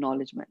into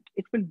acknowledgement.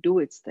 It will do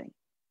its thing.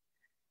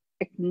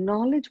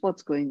 Acknowledge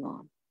what's going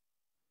on.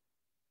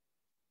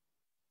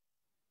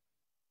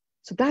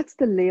 So that's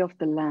the lay of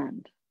the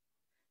land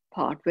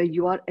part where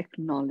you are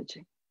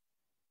acknowledging.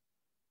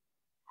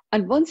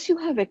 And once you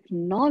have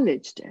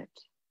acknowledged it,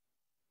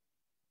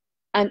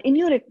 and in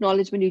your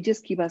acknowledgement, you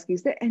just keep asking,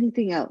 is there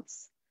anything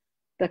else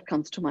that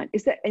comes to mind?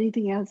 Is there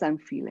anything else I'm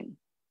feeling?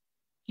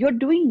 You're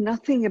doing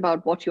nothing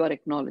about what you are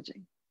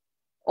acknowledging.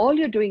 All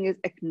you're doing is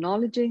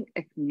acknowledging,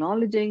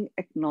 acknowledging,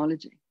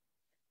 acknowledging.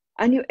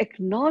 And you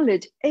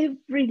acknowledge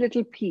every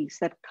little piece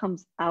that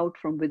comes out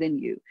from within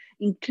you,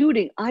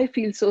 including, I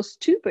feel so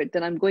stupid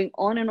that I'm going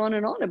on and on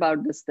and on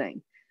about this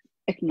thing.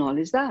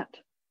 Acknowledge that.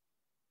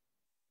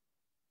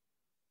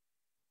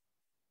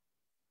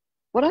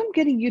 What I'm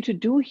getting you to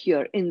do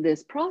here in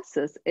this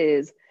process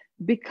is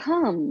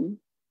become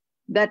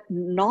that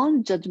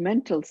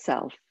non-judgmental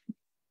self.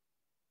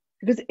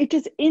 Because it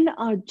is in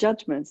our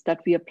judgments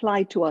that we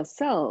apply to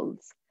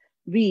ourselves,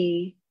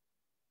 we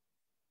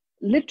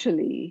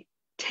literally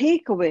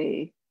take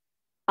away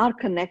our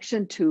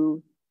connection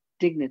to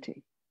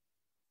dignity.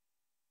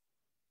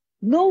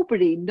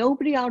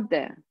 Nobody out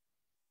there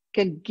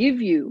can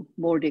give you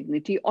more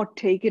dignity or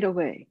take it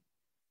away.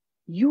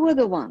 You are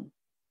the one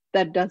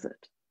that does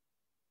it.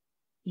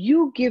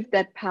 You give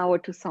that power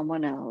to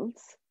someone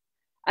else,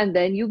 and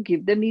then you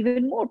give them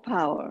even more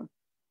power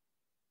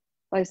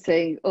by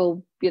saying,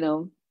 oh,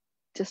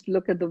 just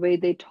look at the way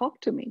they talk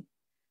to me.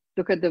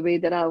 Look at the way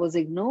that I was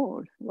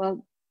ignored.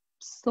 Well,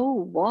 so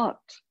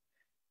what?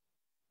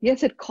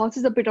 Yes, it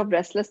causes a bit of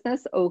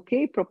restlessness.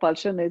 Okay,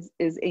 propulsion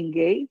is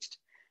engaged.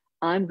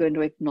 I'm going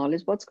to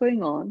acknowledge what's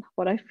going on,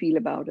 what I feel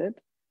about it.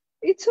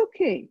 It's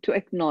okay to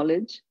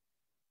acknowledge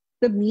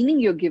the meaning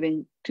you're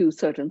giving to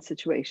certain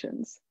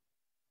situations.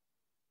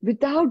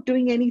 without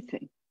doing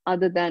anything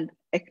other than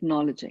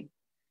acknowledging.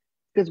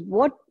 Because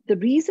what the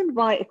reason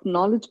why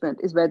acknowledgement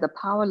is where the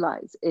power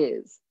lies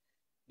is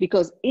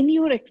because in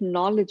your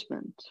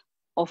acknowledgement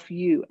of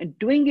you and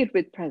doing it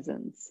with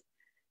presence,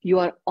 you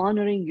are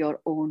honoring your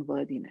own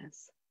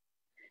worthiness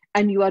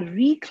and you are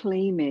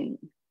reclaiming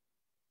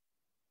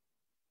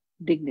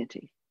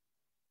dignity.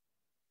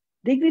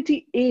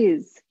 Dignity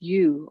is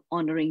you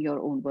honoring your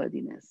own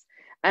worthiness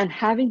and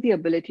having the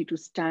ability to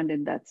stand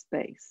in that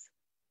space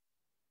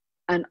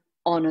and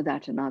honor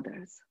that in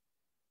others.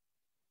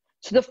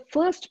 So the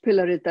first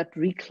pillar is that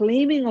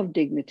reclaiming of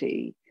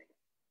dignity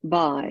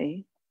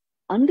by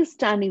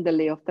understanding the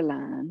lay of the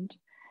land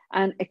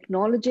and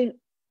acknowledging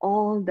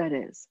all that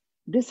is.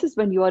 This is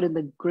when you are in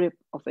the grip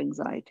of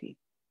anxiety.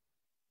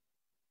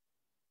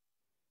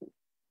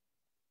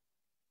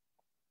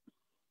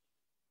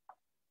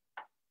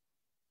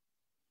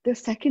 The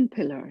second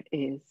pillar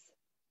is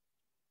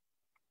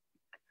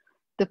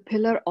the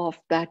pillar of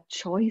that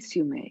choice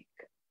you make,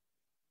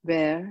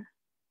 where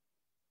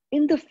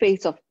in the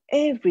face of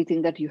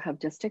everything that you have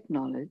just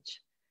acknowledged,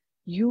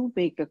 you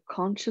make a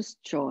conscious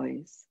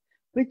choice,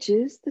 which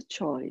is the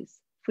choice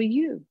for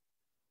you.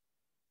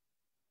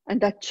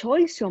 And that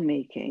choice you're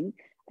making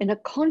in a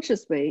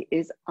conscious way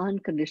is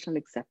unconditional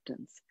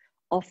acceptance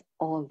of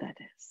all that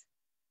is.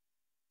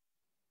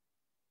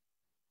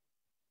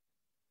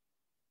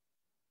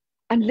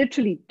 And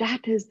literally,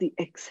 that is the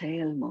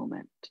exhale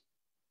moment.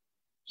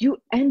 You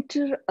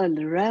enter a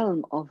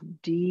realm of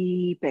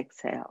deep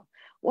exhale.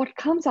 What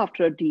comes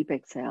after a deep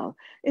exhale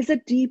is a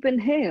deep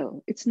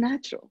inhale. It's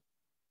natural.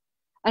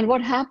 And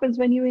what happens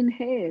when you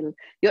inhale?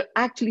 You're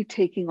actually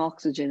taking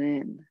oxygen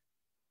in.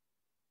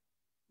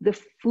 The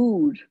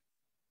food,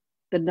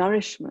 the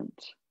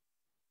nourishment,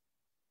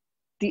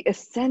 the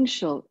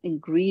essential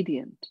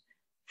ingredient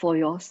for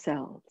your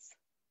cells.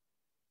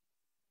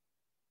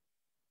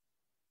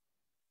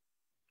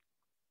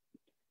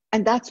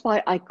 And that's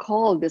why I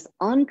call this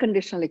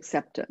unconditional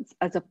acceptance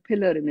as a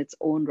pillar in its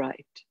own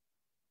right.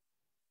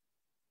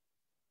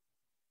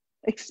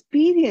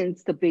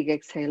 Experience the big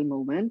exhale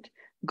moment.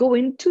 Go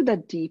into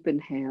that deep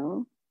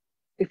inhale.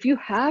 If you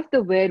have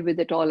the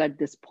wherewithal at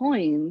this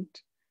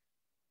point,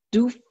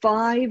 do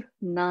 5,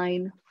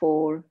 9,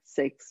 4,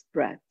 6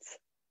 breaths.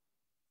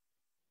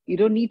 You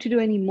don't need to do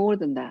any more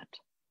than that.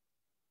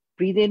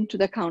 Breathe in to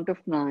the count of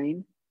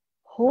 9,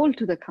 hold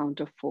to the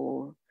count of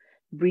 4,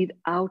 breathe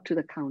out to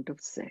the count of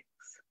 6.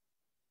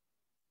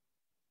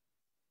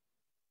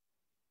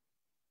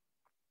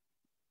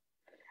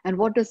 And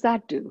what does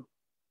that do?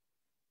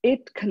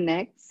 It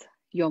connects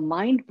your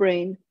mind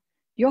brain,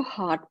 your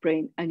heart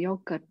brain, and your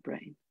gut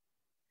brain.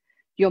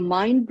 Your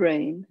mind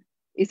brain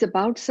is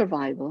about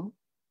survival.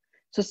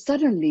 So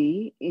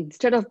suddenly,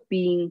 instead of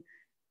being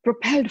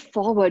propelled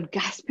forward,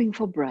 gasping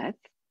for breath,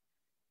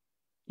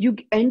 you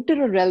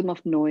enter a realm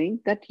of knowing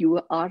that you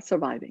are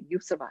surviving.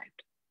 You've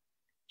survived.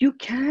 You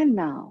can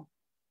now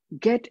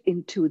get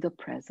into the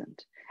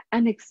present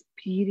and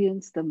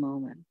experience the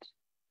moment.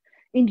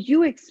 In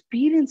you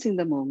experiencing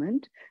the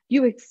moment,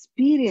 you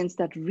experience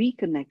that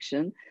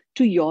reconnection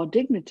to your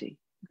dignity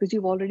because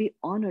you've already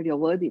honored your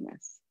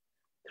worthiness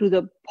through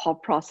the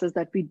process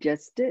that we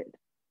just did.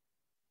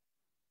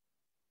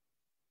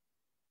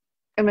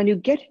 And when you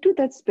get into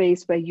that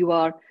space where you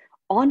are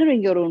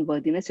honoring your own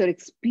worthiness, you're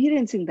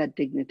experiencing that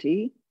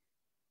dignity,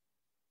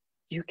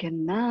 you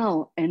can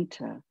now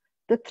enter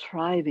the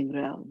thriving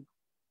realm,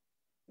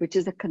 which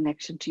is a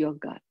connection to your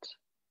gut,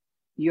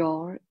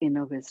 your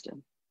inner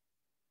wisdom,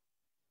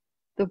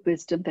 the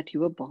wisdom that you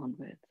were born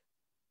with,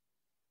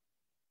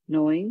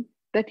 knowing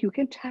that you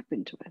can tap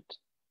into it.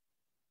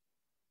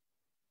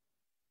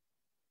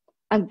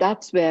 And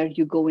that's where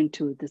you go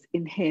into this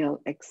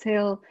inhale,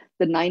 exhale.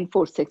 The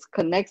 9-4-6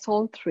 connects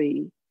all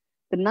three.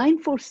 The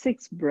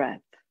 9-4-6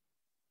 breath,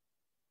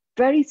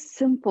 very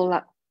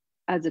simple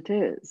as it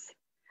is,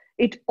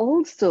 it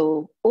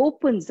also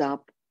opens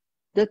up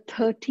the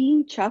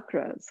 13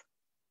 chakras.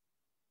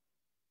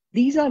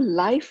 These are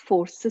life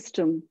force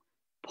system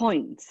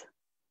points,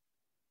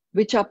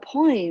 which are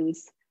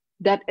points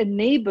that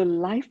enable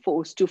life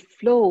force to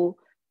flow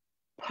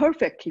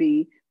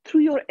perfectly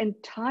through your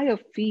entire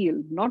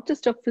field, not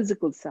just your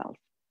physical self,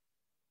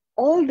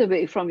 all the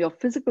way from your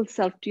physical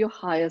self to your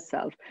higher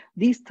self.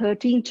 These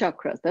 13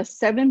 chakras, there's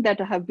 7 that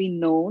have been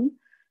known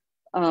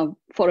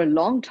for a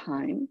long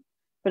time,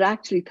 but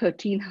actually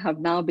 13 have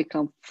now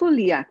become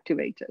fully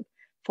activated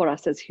for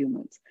us as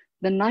humans.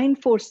 The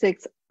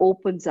 9-4-6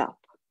 opens up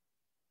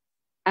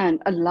and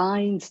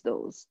aligns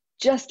those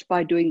just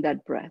by doing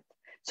that breath.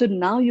 So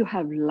now you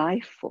have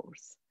life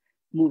force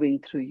moving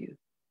through you.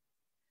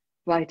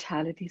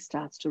 Vitality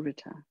starts to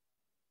return.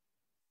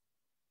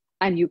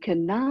 And you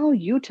can now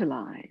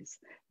utilize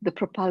the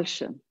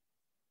propulsion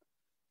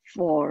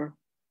for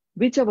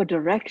whichever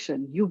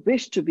direction you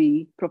wish to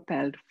be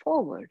propelled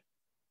forward.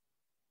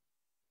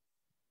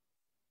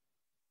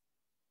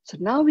 So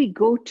now we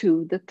go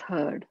to the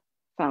third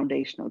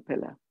foundational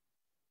pillar.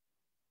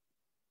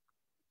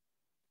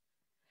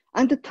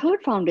 And the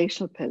third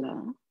foundational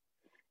pillar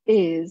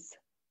is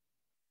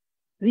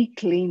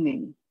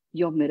reclaiming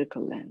your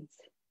miracle lens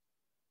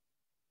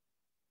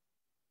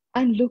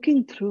and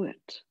looking through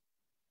it,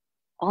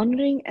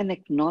 honoring and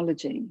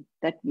acknowledging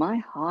that my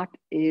heart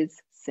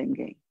is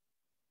singing.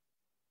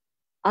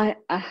 I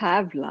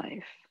have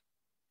life.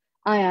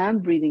 I am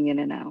breathing in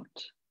and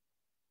out.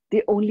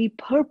 The only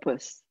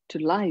purpose to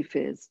life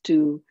is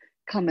to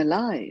come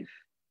alive.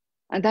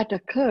 And that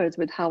occurs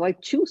with how I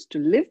choose to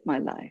live my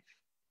life.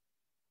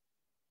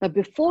 But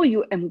before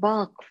you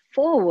embark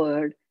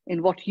forward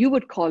in what you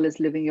would call as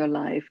living your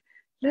life,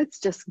 let's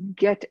just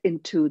get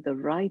into the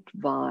right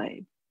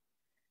vibe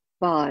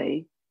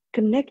by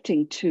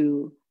connecting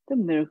to the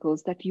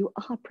miracles that you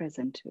are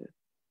present to,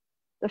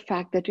 the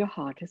fact that your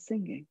heart is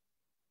singing.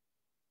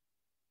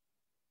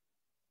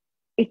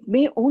 It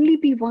may only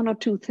be one or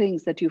two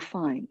things that you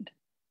find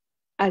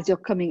as you're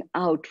coming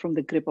out from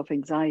the grip of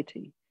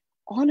anxiety.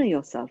 Honor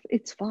yourself,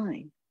 it's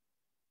fine.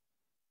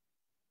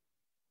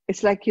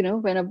 It's like, you know,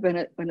 when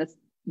a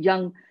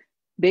young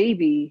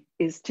baby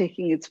is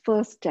taking its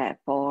first step,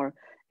 or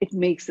it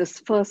makes this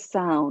first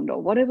sound, or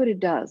whatever it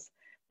does,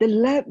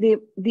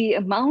 the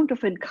amount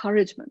of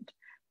encouragement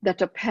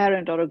that a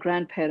parent or a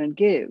grandparent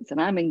gives,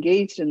 and I'm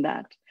engaged in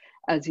that,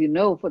 as you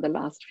know, for the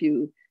last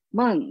few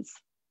months,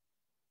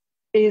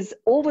 is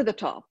over the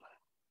top,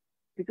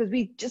 because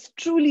we just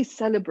truly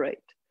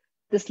celebrate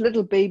this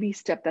little baby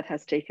step that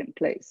has taken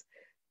place.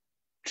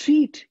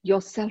 Treat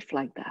yourself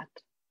like that.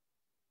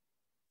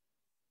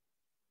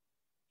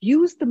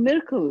 Use the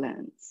miracle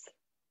lens.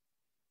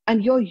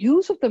 And your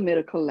use of the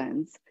miracle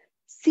lens,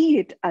 see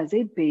it as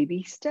a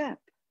baby step.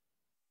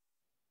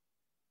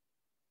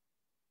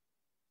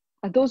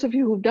 And those of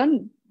you who've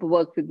done the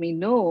work with me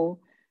know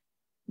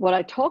what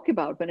I talk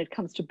about when it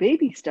comes to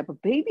baby step. A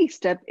baby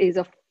step is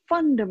a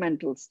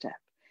fundamental step.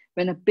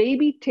 When a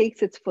baby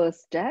takes its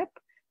first step,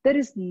 there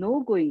is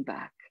no going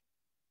back.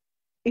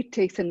 It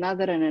takes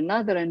another and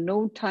another, and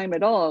no time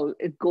at all.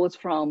 It goes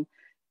from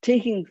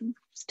taking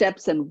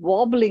steps and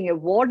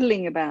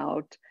waddling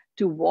about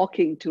to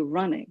walking to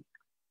running.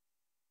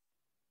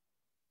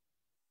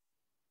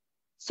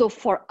 So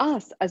for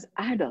us as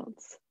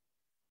adults,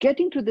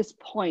 getting to this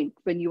point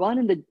when you are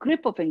in the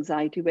grip of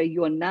anxiety, where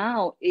you are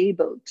now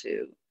able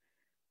to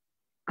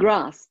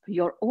grasp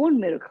your own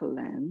miracle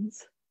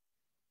lens,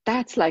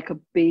 that's like a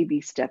baby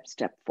step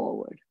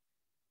forward.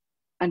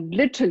 And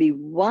literally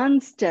one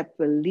step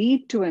will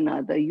lead to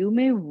another. You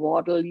may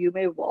waddle, you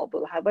may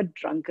wobble, have a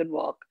drunken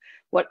walk,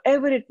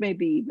 whatever it may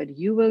be, but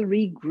you will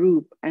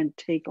regroup and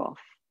take off.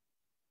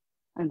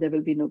 And there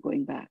will be no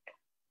going back.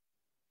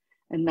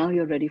 And now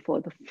you're ready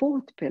for the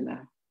fourth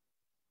pillar,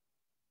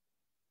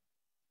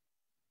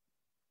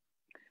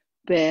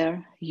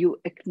 where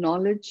you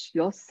acknowledge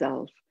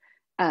yourself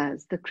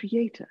as the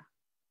creator.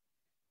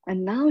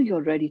 And now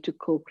you're ready to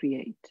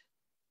co-create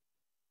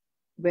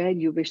where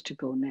you wish to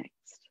go next.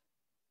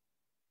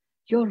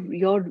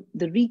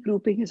 The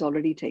regrouping has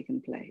already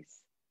taken place.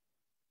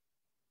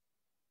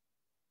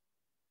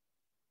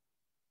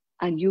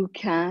 And you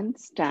can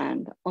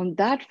stand on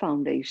that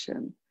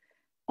foundation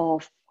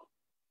of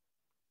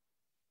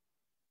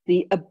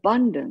the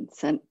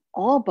abundance and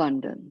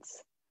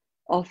abundance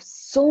of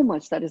so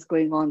much that is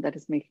going on that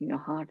is making your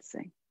heart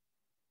sing.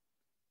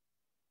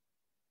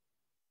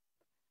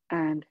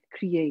 And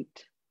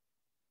create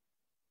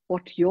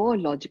what your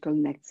logical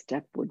next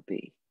step would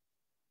be.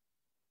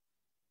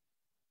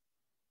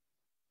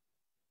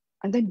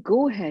 And then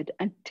go ahead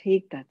and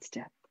take that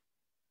step.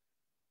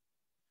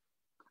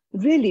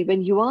 Really,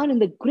 when you are in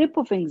the grip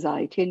of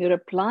anxiety and you're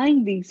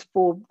applying the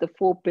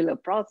four pillar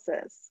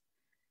process,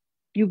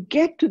 you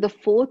get to the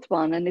fourth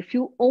one, and if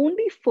you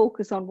only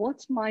focus on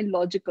what's my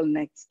logical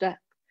next step,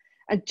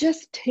 and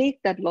just take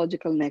that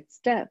logical next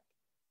step,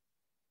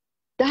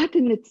 that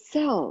in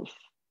itself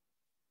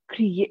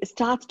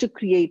starts to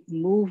create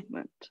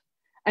movement.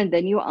 And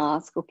then you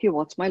ask, okay,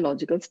 what's my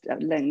logical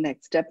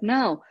next step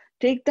now?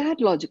 Take that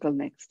logical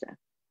next step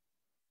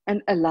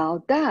and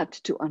allow that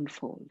to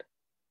unfold.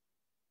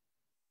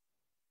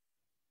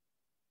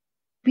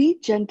 Be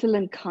gentle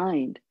and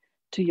kind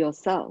to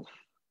yourself.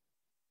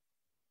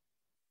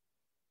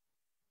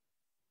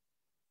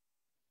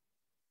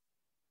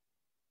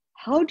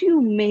 How do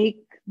you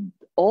make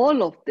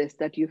all of this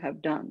that you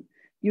have done?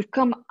 You've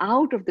come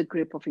out of the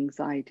grip of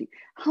anxiety.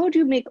 How do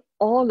you make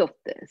all of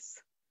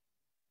this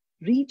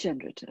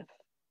regenerative?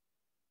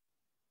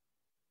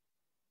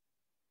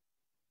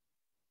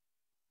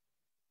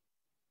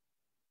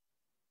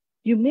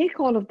 You make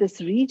all of this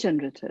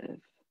regenerative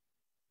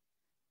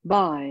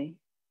by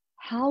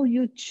how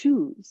you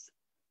choose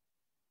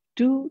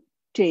to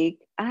take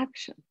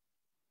action.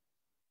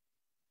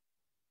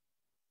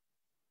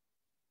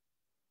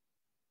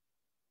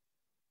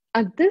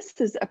 And this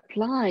is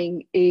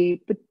applying a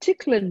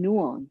particular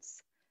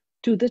nuance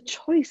to the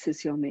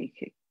choices you're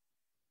making.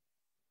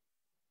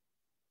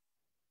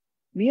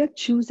 We are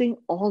choosing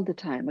all the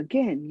time.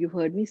 Again, you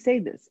heard me say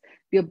this.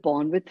 We are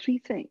born with three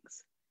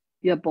things.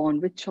 We are born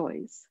with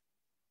choice.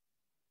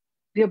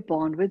 We are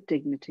born with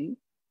dignity.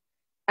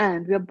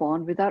 And we are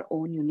born with our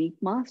own unique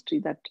mastery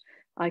that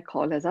I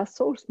call as our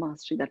source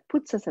mastery that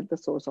puts us at the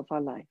source of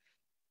our life.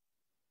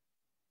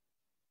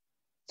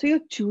 So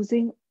you're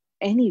choosing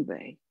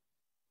anyway,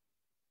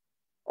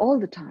 all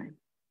the time.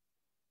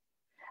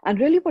 And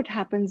really what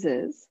happens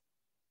is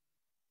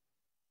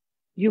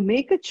you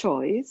make a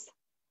choice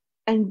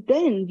and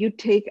then you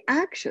take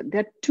action.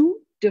 They're two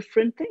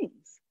different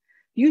things.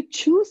 You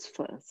choose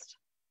first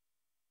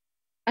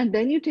and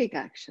then you take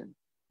action.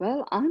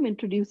 Well, I'm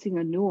introducing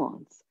a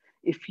nuance.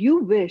 If you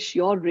wish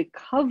your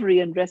recovery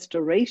and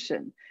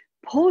restoration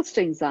post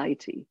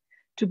anxiety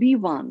to be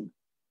one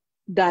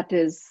that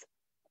is,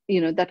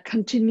 that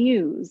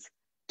continues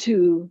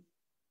to,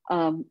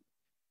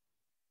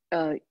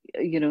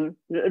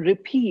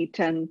 repeat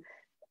and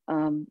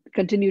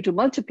continue to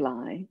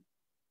multiply,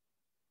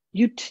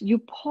 you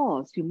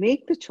pause, you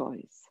make the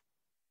choice.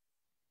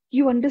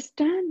 You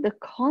understand the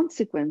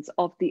consequence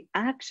of the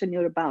action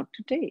you're about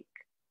to take.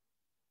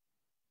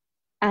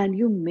 And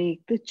you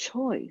make the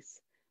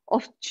choice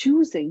of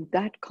choosing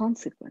that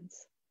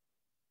consequence.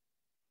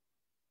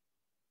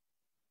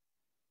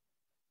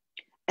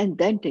 And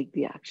then take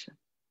the action.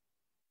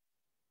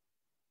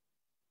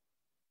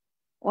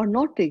 Or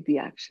not take the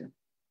action.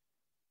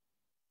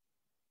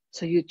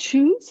 So you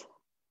choose,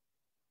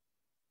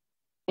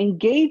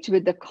 engage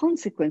with the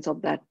consequence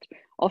of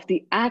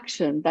the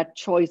action that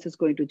choice is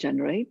going to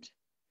generate,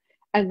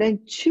 and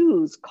then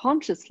choose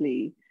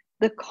consciously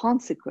the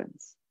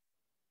consequence.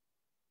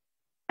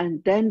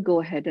 And then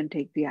go ahead and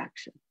take the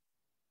action.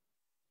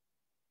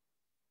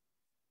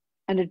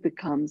 And it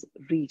becomes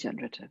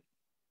regenerative.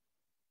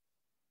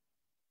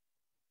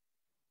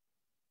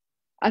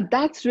 And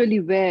that's really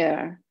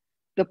where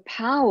the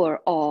power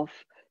of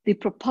the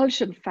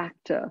propulsion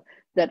factor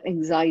that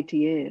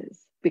anxiety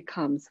is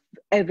becomes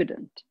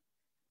evident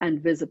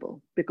and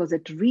visible, because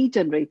it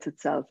regenerates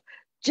itself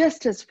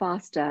just as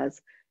fast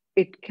as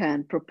it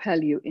can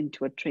propel you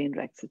into a train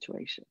wreck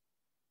situation.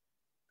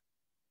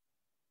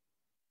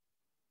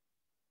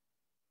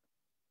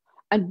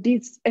 And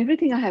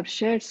everything I have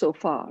shared so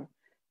far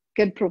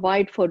can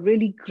provide for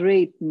really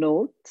great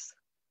notes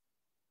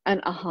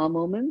and aha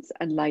moments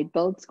and light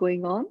bulbs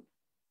going on.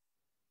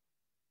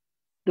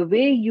 The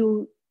way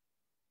you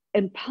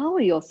empower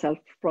yourself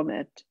from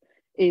it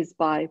is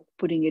by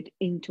putting it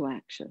into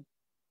action.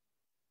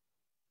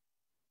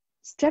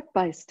 Step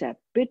by step,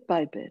 bit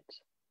by bit.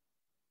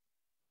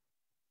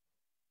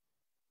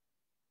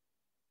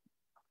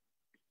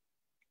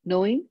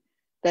 Knowing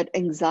that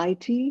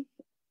anxiety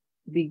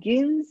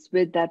begins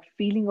with that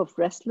feeling of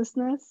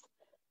restlessness.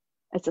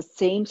 It's the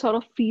same sort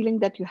of feeling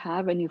that you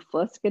have when you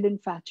first get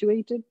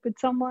infatuated with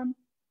someone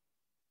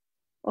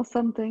or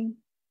something.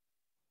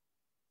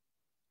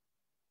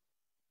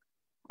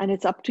 And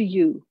it's up to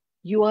you.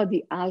 You are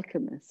the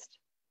alchemist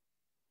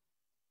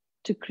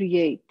to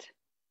create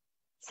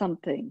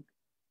something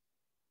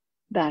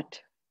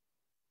that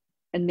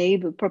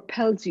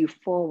propels you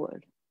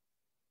forward.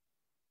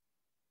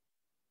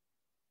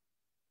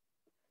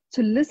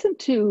 So listen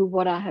to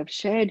what I have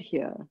shared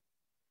here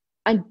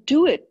and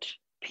do it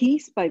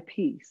piece by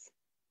piece.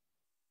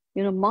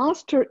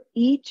 Master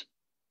each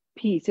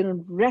piece,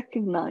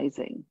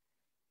 recognizing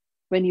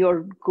when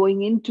you're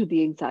going into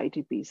the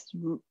anxiety piece,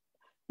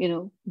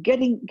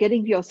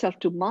 getting yourself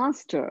to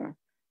master,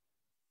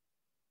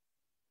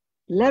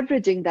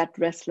 leveraging that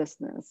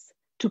restlessness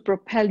to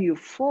propel you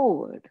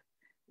forward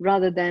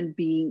rather than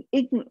being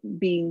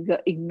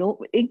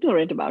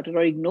ignorant about it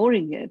or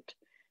ignoring it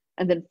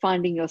and then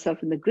finding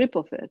yourself in the grip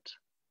of it.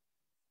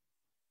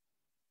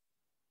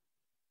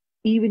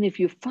 Even if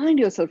you find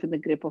yourself in the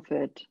grip of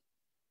it,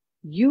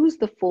 use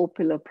the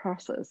 4-pillar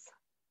process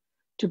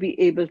to be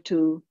able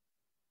to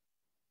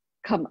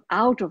come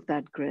out of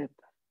that grip,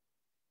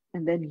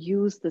 and then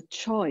use the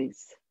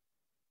choice,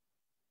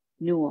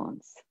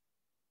 nuance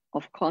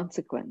of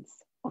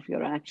consequence of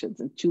your actions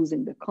and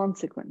choosing the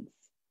consequence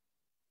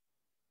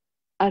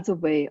as a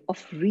way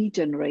of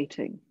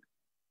regenerating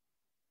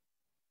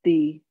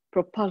the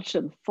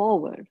propulsion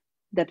forward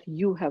that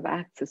you have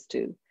access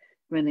to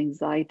when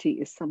anxiety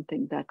is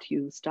something that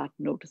you start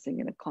noticing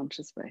in a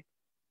conscious way.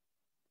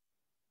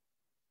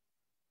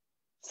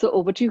 So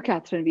over to you,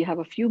 Catherine. We have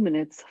a few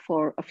minutes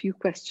for a few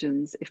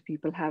questions. If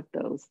people have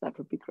those, that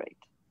would be great.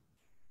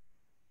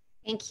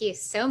 Thank you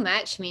so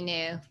much,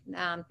 Mynoo.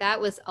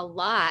 That was a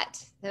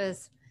lot. That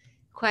was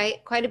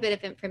quite a bit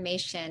of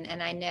information.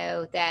 And I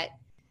know that,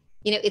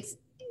 it's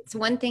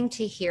one thing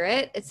to hear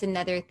it. It's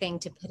another thing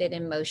to put it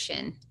in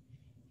motion.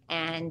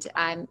 And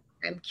I'm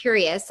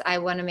curious. I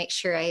want to make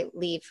sure I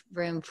leave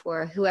room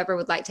for whoever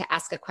would like to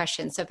ask a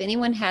question. So if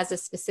anyone has a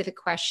specific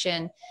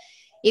question,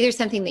 either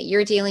something that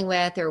you're dealing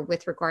with or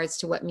with regards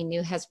to what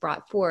Mynoo has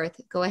brought forth,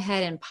 go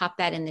ahead and pop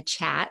that in the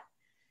chat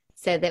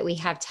so that we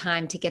have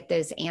time to get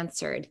those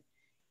answered.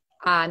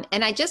 And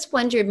I just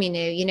wondered,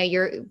 Mynoo,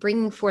 you're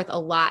bringing forth a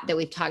lot that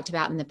we've talked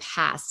about in the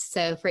past.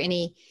 So for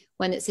anyone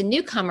that's a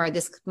newcomer,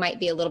 this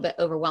might be a little bit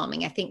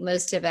overwhelming. I think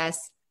most of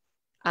us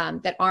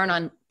that aren't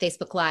on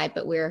Facebook Live,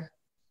 but we're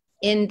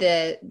in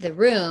the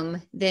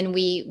room, then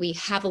we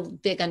have a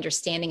big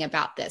understanding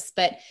about this.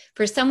 But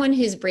for someone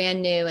who's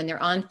brand new and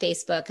they're on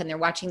Facebook and they're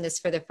watching this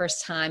for the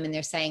first time and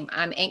they're saying,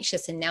 I'm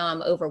anxious and now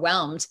I'm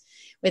overwhelmed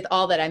with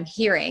all that I'm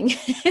hearing,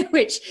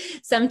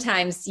 which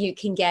sometimes you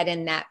can get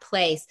in that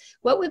place.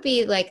 What would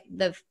be like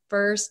the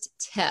first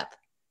tip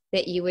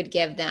that you would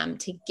give them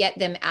to get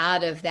them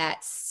out of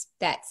that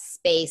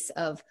space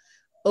of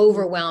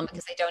overwhelm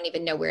because they don't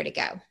even know where to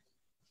go?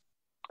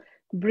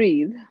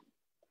 Breathe.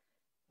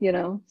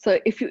 So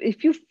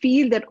if you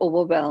feel that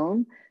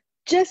overwhelm,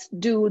 just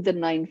do the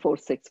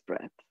 9-4-6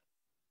 breath.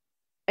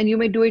 And you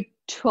may do it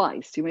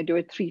twice, you may do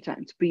it 3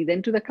 times. Breathe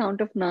into the count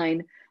of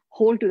 9,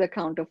 hold to the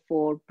count of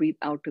 4, breathe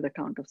out to the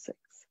count of 6.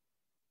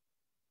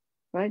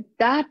 Right?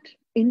 That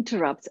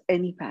interrupts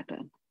any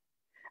pattern.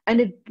 And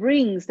it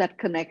brings that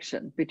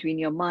connection between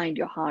your mind,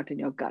 your heart, and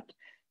your gut.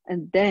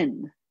 And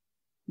then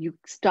you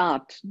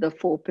start the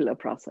 4-pillar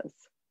process.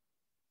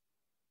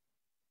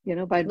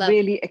 By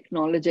really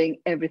acknowledging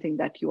everything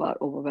that you are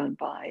overwhelmed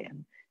by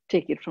and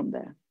take it from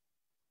there.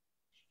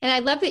 And I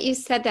love that you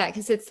said that,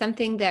 because it's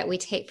something that we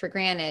take for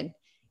granted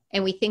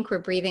and we think we're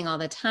breathing all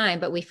the time,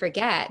 but we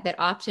forget that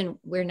often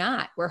we're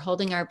not. We're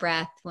holding our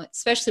breath,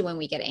 especially when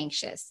we get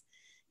anxious.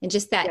 And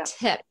just that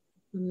tip,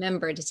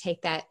 remember to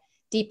take that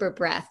deeper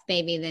breath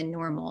maybe than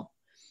normal.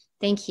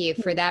 Thank you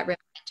for that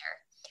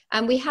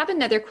reminder. We have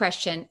another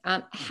question.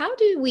 How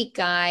do we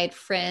guide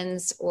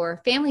friends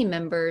or family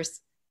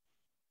members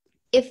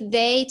if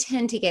they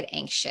tend to get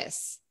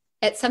anxious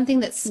at something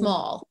that's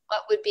small?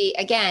 What would be,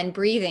 again,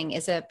 breathing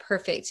is a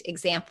perfect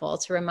example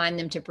to remind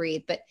them to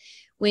breathe. But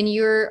when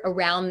you're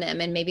around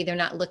them and maybe they're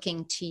not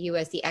looking to you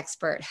as the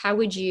expert, how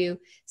would you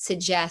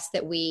suggest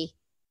that we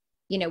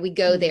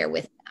go there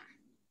with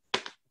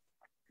them?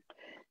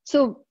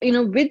 So,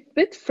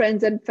 with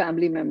friends and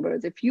family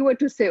members, if you were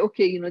to say,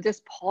 okay,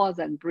 just pause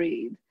and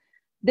breathe,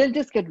 they'll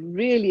just get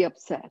really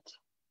upset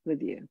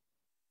with you.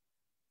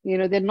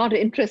 They're not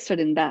interested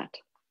in that.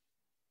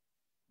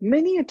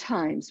 Many a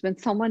times when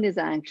someone is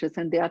anxious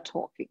and they are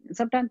talking, and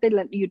sometimes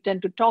you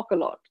tend to talk a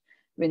lot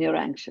when you're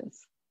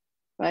anxious,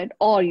 right?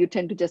 Or you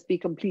tend to just be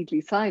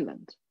completely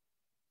silent.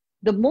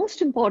 The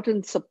most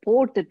important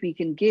support that we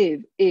can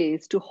give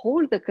is to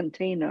hold the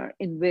container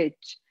in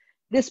which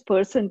this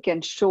person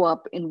can show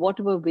up in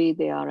whatever way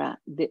they are at,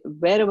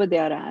 wherever they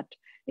are at,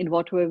 in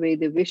whatever way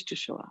they wish to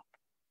show up,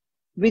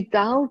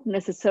 without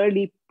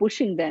necessarily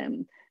pushing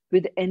them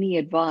with any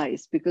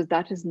advice, because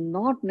that is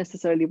not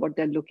necessarily what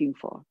they're looking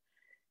for.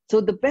 So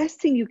the best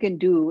thing you can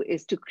do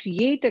is to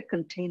create a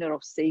container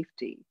of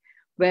safety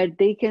where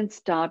they can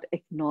start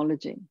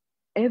acknowledging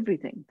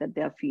everything that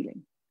they're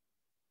feeling.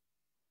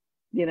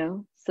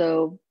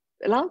 So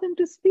allow them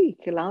to speak,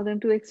 allow them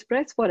to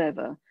express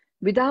whatever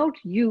without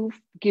you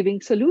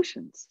giving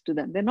solutions to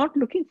them. They're not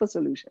looking for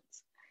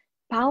solutions.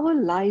 Power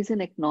lies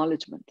in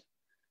acknowledgement.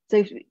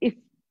 So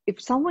if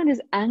someone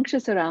is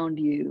anxious around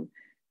you,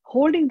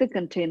 holding the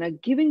container,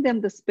 giving them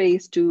the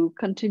space to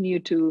continue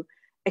to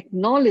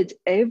acknowledge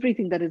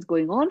everything that is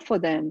going on for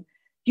them,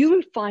 you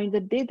will find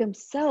that they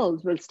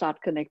themselves will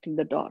start connecting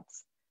the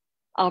dots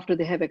after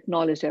they have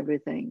acknowledged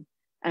everything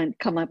and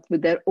come up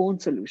with their own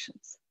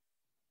solutions.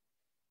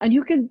 And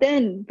you can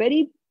then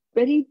very,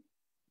 very,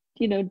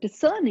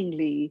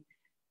 discerningly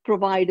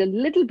provide a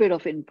little bit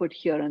of input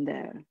here and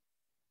there.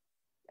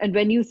 And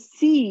when you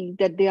see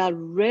that they are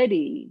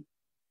ready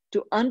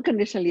to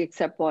unconditionally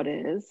accept what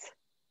is,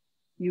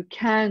 you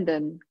can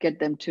then get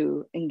them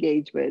to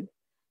engage with,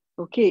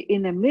 okay,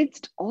 in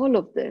amidst all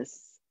of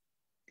this,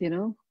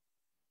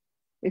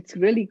 it's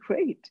really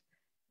great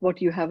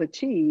what you have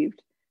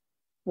achieved.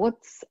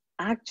 What's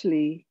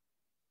actually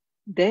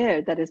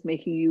there that is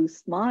making you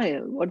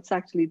smile? What's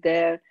actually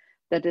there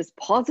that is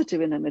positive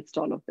in amidst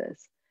all of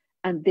this?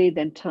 And they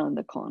then turn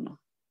the corner.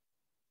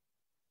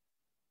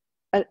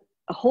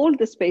 Hold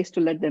the space to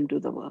let them do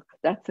the work.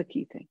 That's the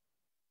key thing.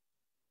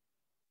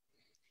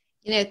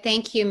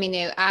 Thank you,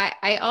 Mynoo.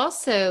 I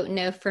also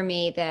know for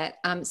me that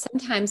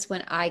sometimes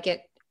when I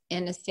get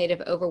in a state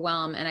of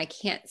overwhelm and I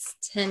can't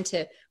tend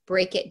to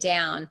break it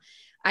down,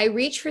 I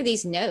reach for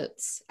these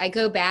notes. I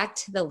go back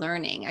to the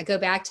learning. I go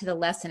back to the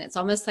lesson. It's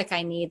almost like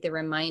I need the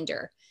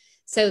reminder.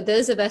 So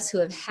those of us who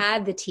have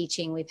had the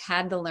teaching, we've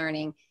had the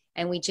learning,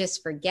 and we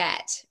just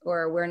forget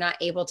or we're not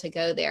able to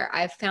go there,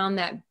 I've found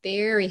that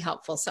very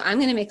helpful. So I'm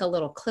going to make a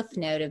little cliff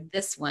note of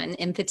this one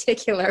in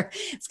particular.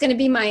 It's going to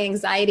be my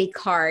anxiety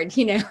card.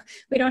 We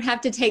don't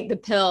have to take the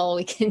pill.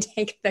 We can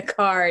take the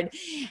card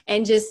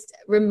and just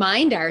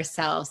remind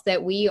ourselves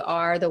that we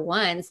are the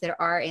ones that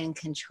are in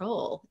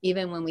control,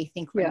 even when we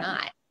think we're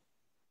not.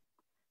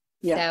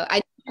 So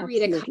I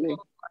read a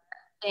couple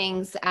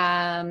things.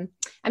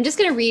 I'm just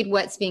going to read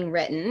what's being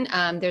written.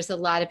 There's a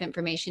lot of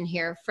information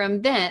here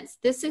from Vince.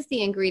 This is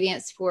the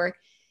ingredients for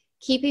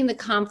keeping the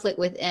conflict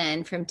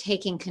within from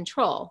taking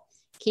control,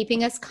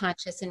 keeping us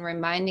conscious and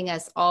reminding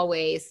us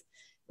always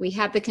we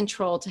have the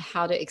control to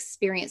how to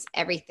experience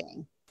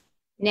everything.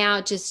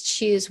 Now just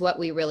choose what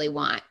we really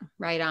want.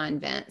 Right on,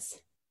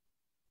 Vince.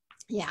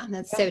 Yeah,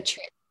 that's so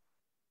true.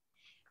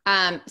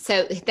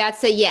 So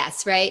that's a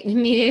yes, right?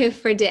 Mynoo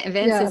for Vince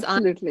Yeah, is on.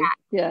 absolutely.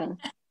 Yeah,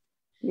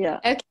 yeah.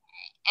 Okay.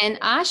 And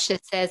Asha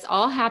says,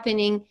 all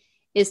happening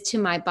is to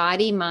my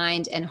body,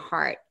 mind, and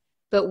heart.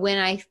 But when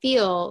I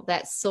feel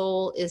that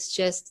soul is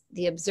just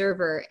the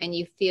observer and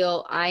you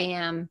feel I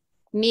am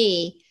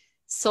me,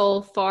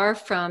 soul far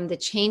from the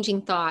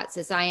changing thoughts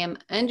as I am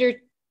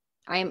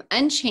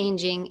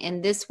unchanging,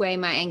 and this way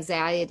my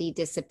anxiety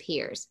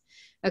disappears.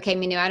 Okay,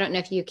 Mynoo, I don't know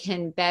if you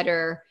can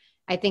better,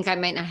 I think I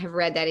might not have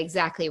read that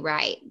exactly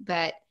right,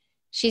 but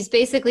she's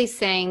basically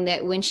saying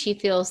that when she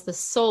feels the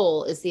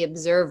soul is the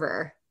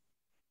observer,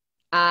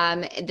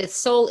 the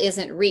soul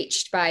isn't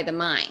reached by the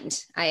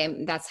mind.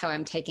 That's how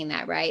I'm taking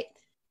that, right?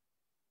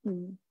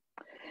 Mm.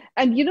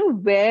 And you know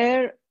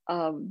where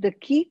the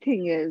key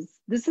thing is,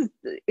 this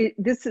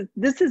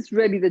is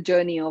really the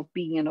journey of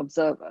being an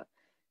observer.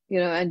 You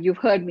know, and you've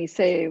heard me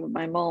say,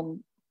 my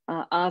mom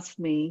asked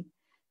me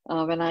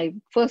when I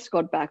first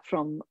got back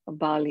from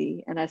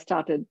Bali and I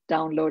started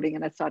downloading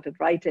and I started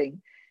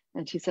writing.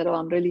 And she said, "Oh,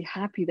 I'm really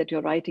happy that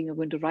you're writing. You're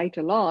going to write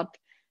a lot.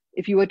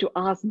 If you were to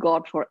ask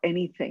God for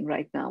anything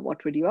right now,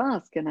 what would you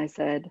ask?" And I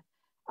said,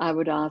 "I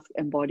would ask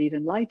embodied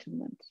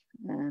enlightenment."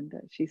 And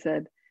she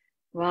said,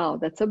 "Wow,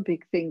 that's a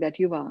big thing that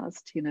you've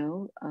asked. You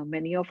know,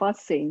 many of our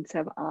saints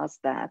have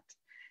asked that,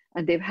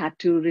 and they've had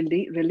to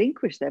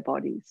relinquish their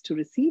bodies to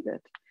receive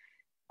it.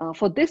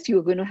 For this,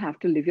 you're going to have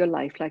to live your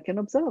life like an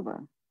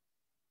observer."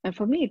 And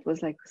for me, it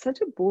was like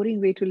such a boring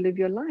way to live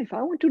your life.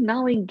 I want to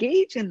now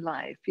engage in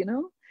life, you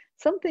know,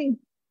 something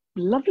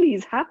lovely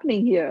is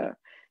happening here.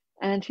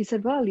 And she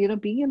said, "Well, you know,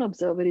 being an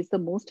observer is the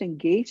most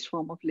engaged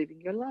form of living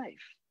your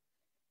life."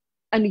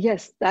 And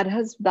yes, that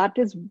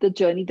is the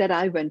journey that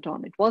I went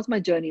on. It was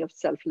my journey of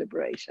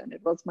self-liberation.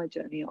 It was my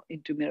journey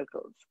into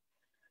miracles.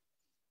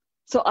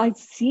 So I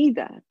see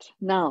that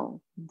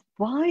now,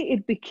 why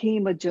it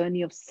became a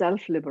journey of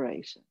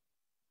self-liberation,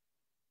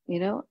 you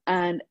know,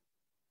 and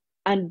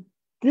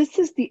this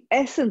is the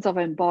essence of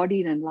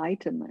embodied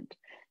enlightenment.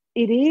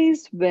 It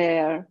is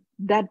where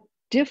that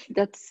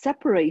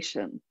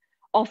separation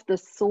of the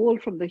soul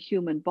from the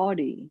human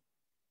body,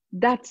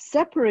 that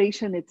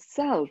separation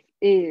itself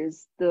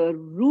is the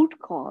root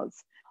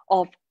cause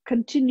of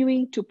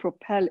continuing to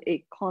propel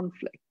a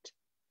conflict,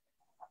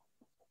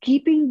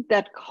 keeping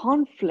that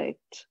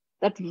conflict,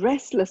 that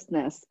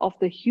restlessness of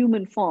the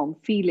human form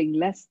feeling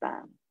less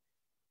than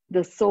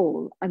the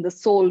soul, and the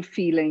soul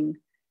feeling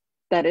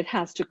that it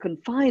has to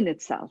confine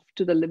itself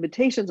to the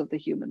limitations of the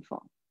human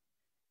form,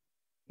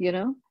 you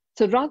know?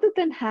 So rather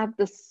than have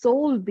the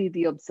soul be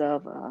the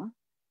observer,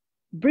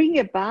 bring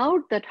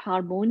about that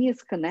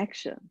harmonious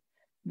connection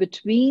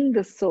between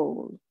the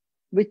soul,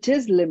 which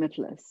is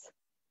limitless,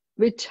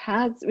 which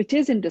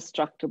is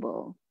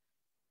indestructible,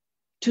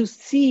 to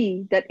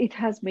see that it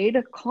has made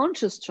a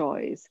conscious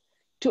choice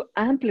to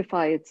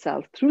amplify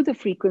itself through the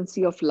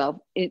frequency of love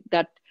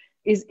that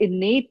is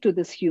innate to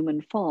this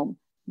human form.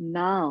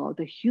 Now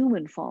the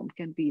human form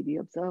can be the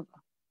observer.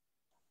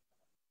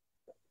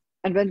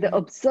 And when the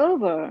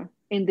observer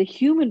in the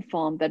human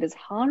form that is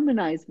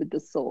harmonized with the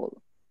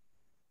soul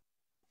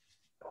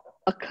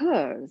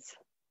occurs,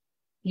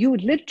 you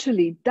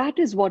literally, that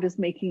is what is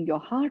making your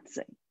heart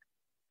sing.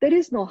 There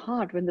is no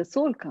heart when the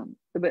soul comes,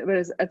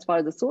 whereas as far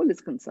as the soul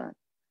is concerned,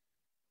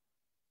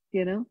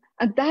 you know,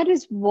 and that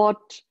is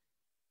what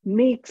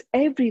makes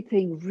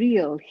everything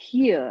real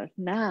here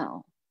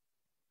now.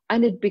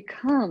 And it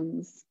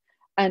becomes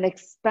an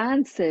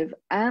expansive,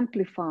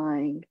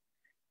 amplifying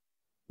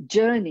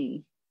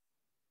journey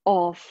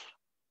of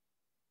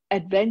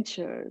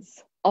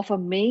adventures, of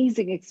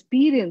amazing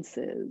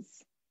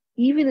experiences,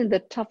 even in the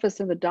toughest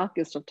and the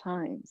darkest of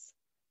times,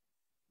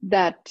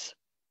 that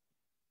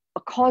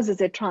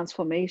causes a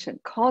transformation,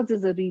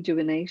 causes a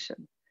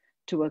rejuvenation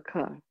to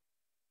occur.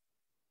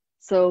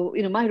 So,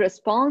 you know, my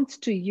response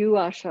to you,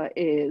 Asha,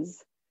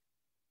 is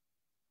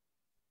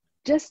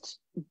just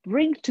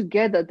bring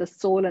together the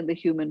soul and the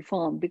human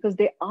form because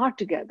they are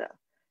together.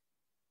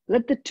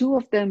 Let the two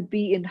of them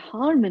be in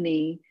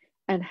harmony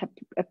and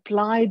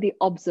apply the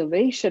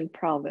observation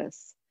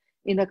prowess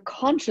in a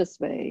conscious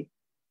way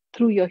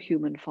through your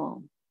human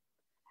form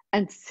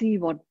and see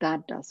what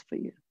that does for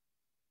you.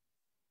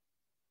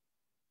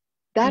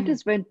 That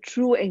is when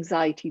true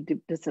anxiety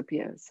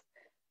disappears.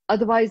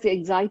 Otherwise, the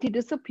anxiety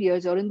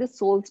disappears. You're in the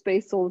soul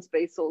space, soul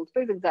space, soul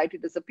space. Anxiety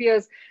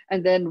disappears.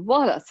 And then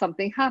voila,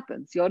 something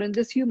happens. You're in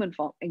this human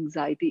form.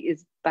 Anxiety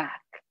is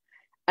back.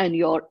 And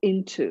you're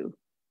into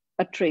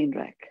a train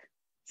wreck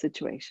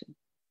situation.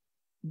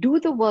 Do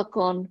the work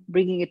on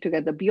bringing it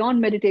together.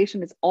 Beyond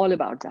meditation is all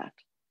about that.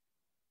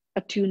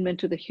 Attunement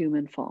to the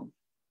human form.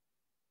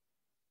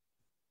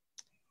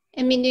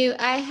 And Mynoo,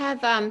 I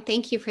have,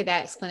 thank you for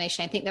that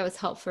explanation. I think that was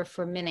helpful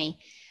for many.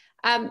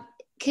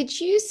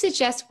 Could you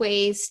suggest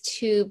ways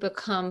to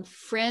become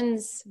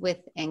friends with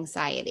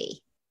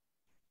anxiety?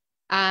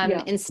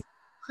 Yeah. Instead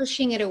of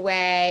pushing it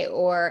away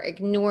or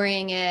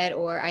ignoring it,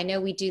 or I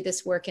know we do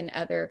this work in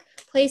other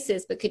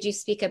places, but could you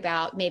speak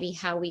about maybe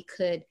how we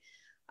could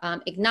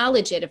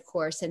acknowledge it, of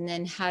course, and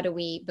then how do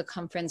we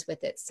become friends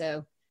with it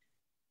so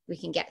we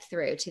can get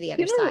through to the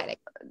other You side.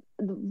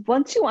 know,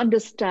 once you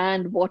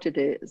understand what it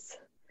is,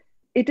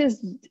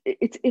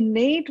 its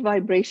innate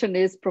vibration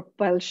is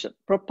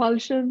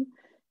propulsion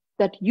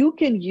that you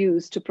can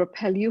use to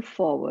propel you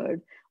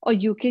forward, or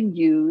you can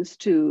use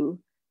to,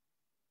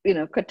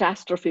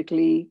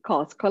 catastrophically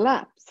cause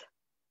collapse.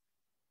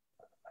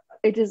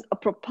 It is a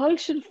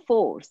propulsion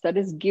force that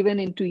is given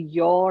into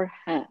your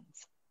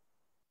hands.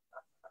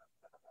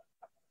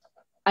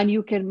 And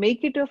you can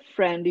make it a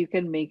friend, you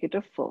can make it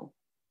a foe.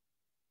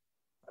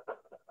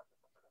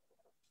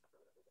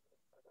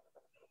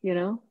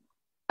 And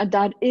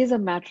that is a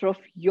matter of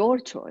your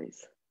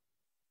choice.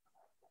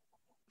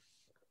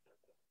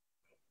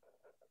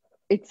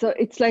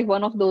 It's like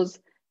one of those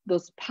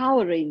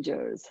Power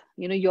Rangers,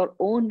 your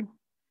own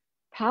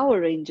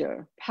Power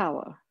Ranger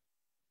power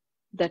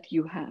that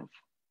you have.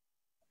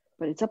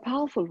 But it's a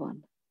powerful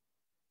one.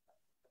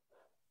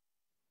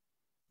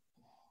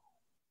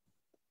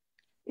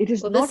 It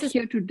is not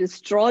here to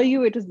destroy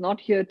you. It is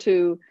not here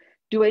to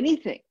do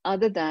anything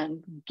other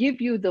than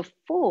give you the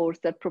force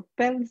that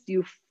propels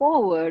you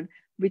forward,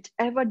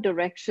 whichever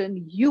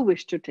direction you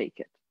wish to take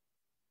it.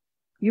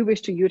 You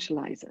wish to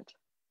utilize it.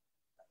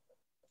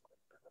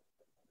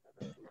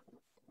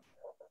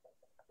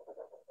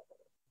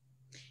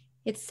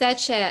 It's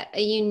such a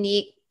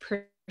unique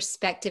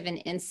perspective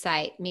and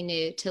insight,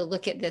 Mynoo, to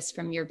look at this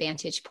from your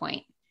vantage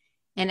point.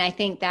 And I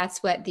think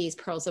that's what these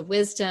pearls of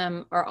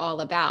wisdom are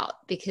all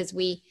about, because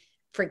we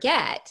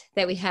forget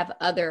that we have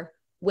other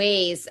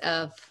ways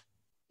of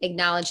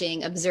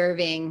acknowledging,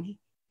 observing,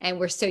 and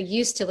we're so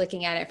used to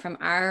looking at it from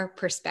our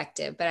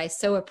perspective. But I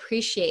so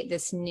appreciate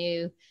this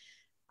new,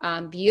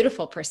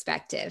 beautiful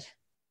perspective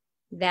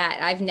that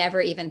I've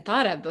never even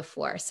thought of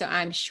before. So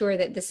I'm sure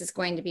that this is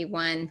going to be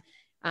one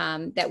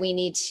that we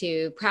need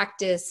to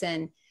practice,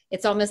 and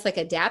it's almost like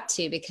adapt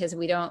to, because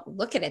we don't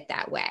look at it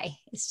that way.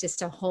 It's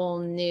just a whole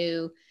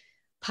new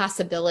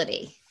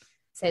possibility.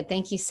 So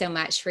thank you so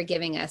much for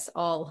giving us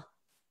all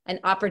an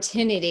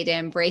opportunity to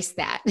embrace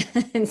that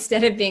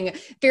instead of being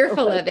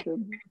fearful of it,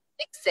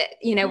 fix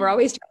it. We're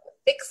always trying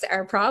to fix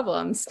our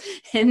problems,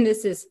 and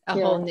this is a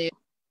whole new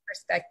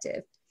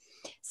perspective.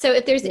 So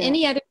if there's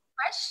any other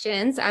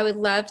questions, I would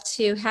love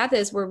to have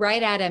those. We're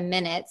right at a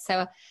minute.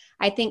 So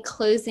I think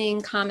closing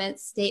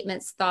comments,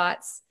 statements,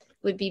 thoughts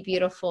would be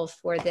beautiful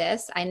for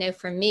this. I know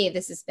for me,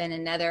 this has been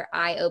another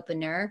eye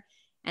opener,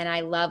 and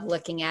I love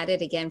looking at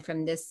it again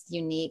from this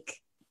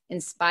unique,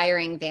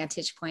 inspiring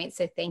vantage point.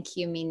 So thank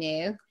you,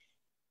 Mynoo.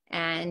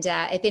 And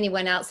if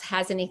anyone else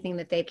has anything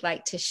that they'd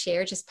like to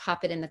share, just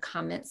pop it in the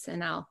comments,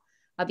 and I'll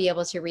be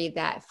able to read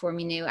that for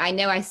Mynoo. I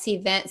know I see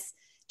Vince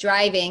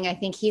driving. I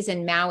think he's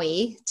in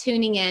Maui,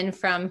 tuning in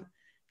from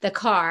the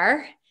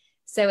car.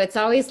 So it's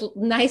always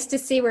nice to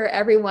see where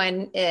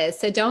everyone is.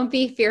 So don't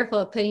be fearful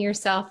of putting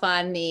yourself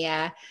on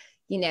the,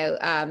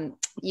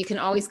 you can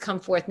always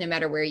come forth no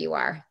matter where you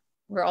are.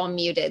 We're all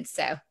muted.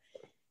 So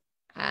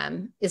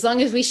as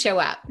long as we show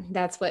up,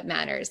 that's what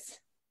matters.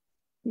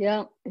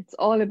 Yeah, it's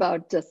all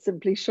about just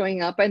simply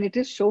showing up. And it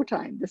is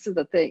showtime. This is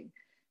the thing.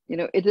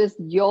 It is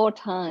your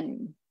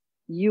time.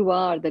 You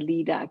are the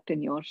lead act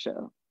in your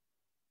show.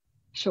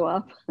 Show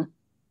up.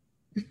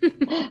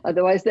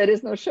 Otherwise, there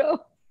is no show.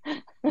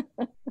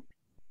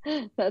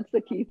 That's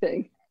the key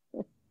thing.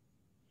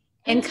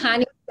 And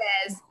Connie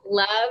says,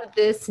 love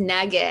this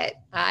nugget.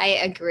 I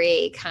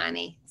agree,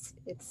 Connie.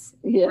 It's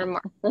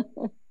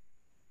remarkable.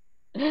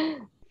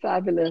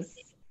 Fabulous.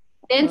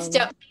 Vince,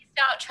 please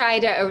don't try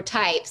to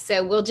type.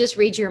 So we'll just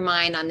read your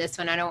mind on this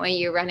one. I don't want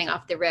you running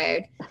off the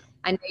road.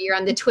 I know you're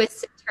on the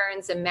twists and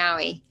turns of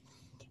Maui.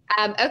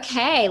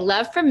 Okay,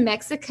 love from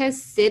Mexico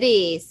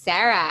City,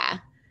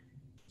 Sarah.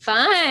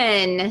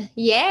 Fun.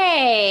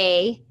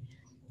 Yay.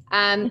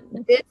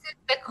 This is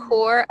the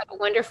core of a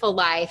wonderful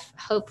life.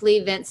 Hopefully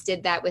Vince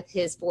did that with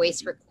his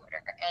voice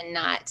recorder and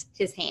not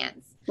his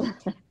hands.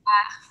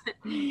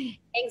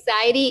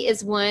 Anxiety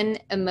is one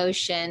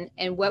emotion,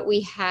 and what we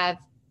have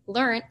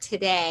learned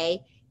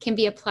today can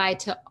be applied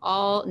to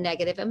all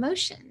negative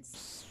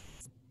emotions.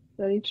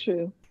 Very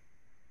true.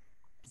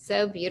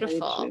 So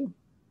beautiful. Very true.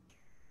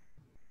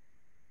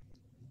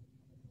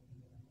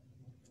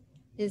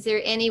 Is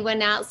there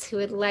anyone else who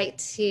would like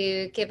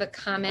to give a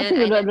comment?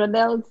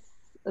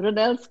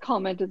 Ronel's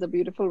comment is a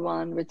beautiful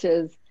one, which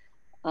is,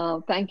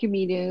 thank you,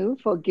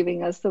 Mynoo, for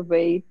giving us a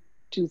way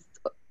to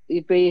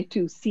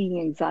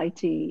seeing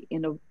anxiety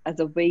as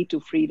a way to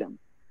freedom.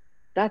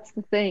 That's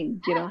the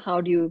thing.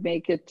 How do you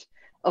make it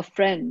a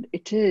friend?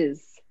 It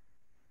is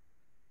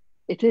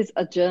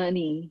a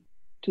journey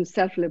to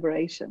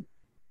self-liberation.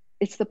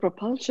 It's the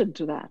propulsion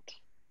to that.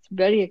 It's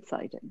very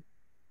exciting.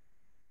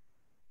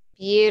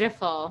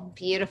 Beautiful,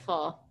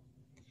 beautiful.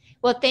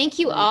 Well, thank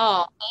you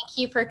all. Thank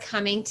you for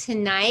coming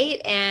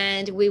tonight.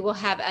 And we will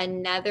have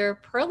another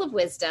Pearl of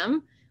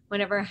Wisdom,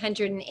 one of our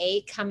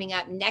 108 coming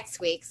up next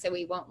week. So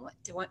we don't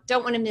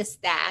want to miss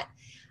that.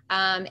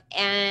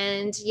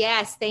 And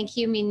yes, thank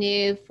you,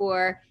 Mynoo,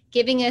 for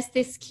giving us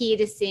this key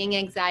to seeing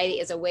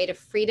anxiety as a way to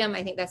freedom.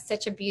 I think that's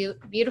such a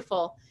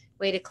beautiful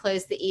way to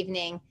close the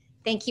evening.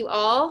 Thank you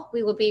all.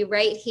 We will be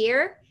right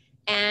here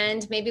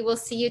And maybe we'll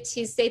see you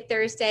Tuesday,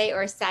 Thursday,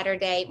 or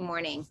Saturday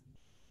morning.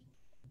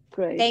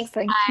 Great. Thanks,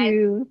 Thank guys.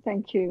 you.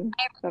 Thank you.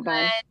 Bye,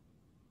 Bye-bye.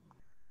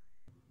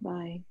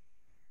 everyone. Bye.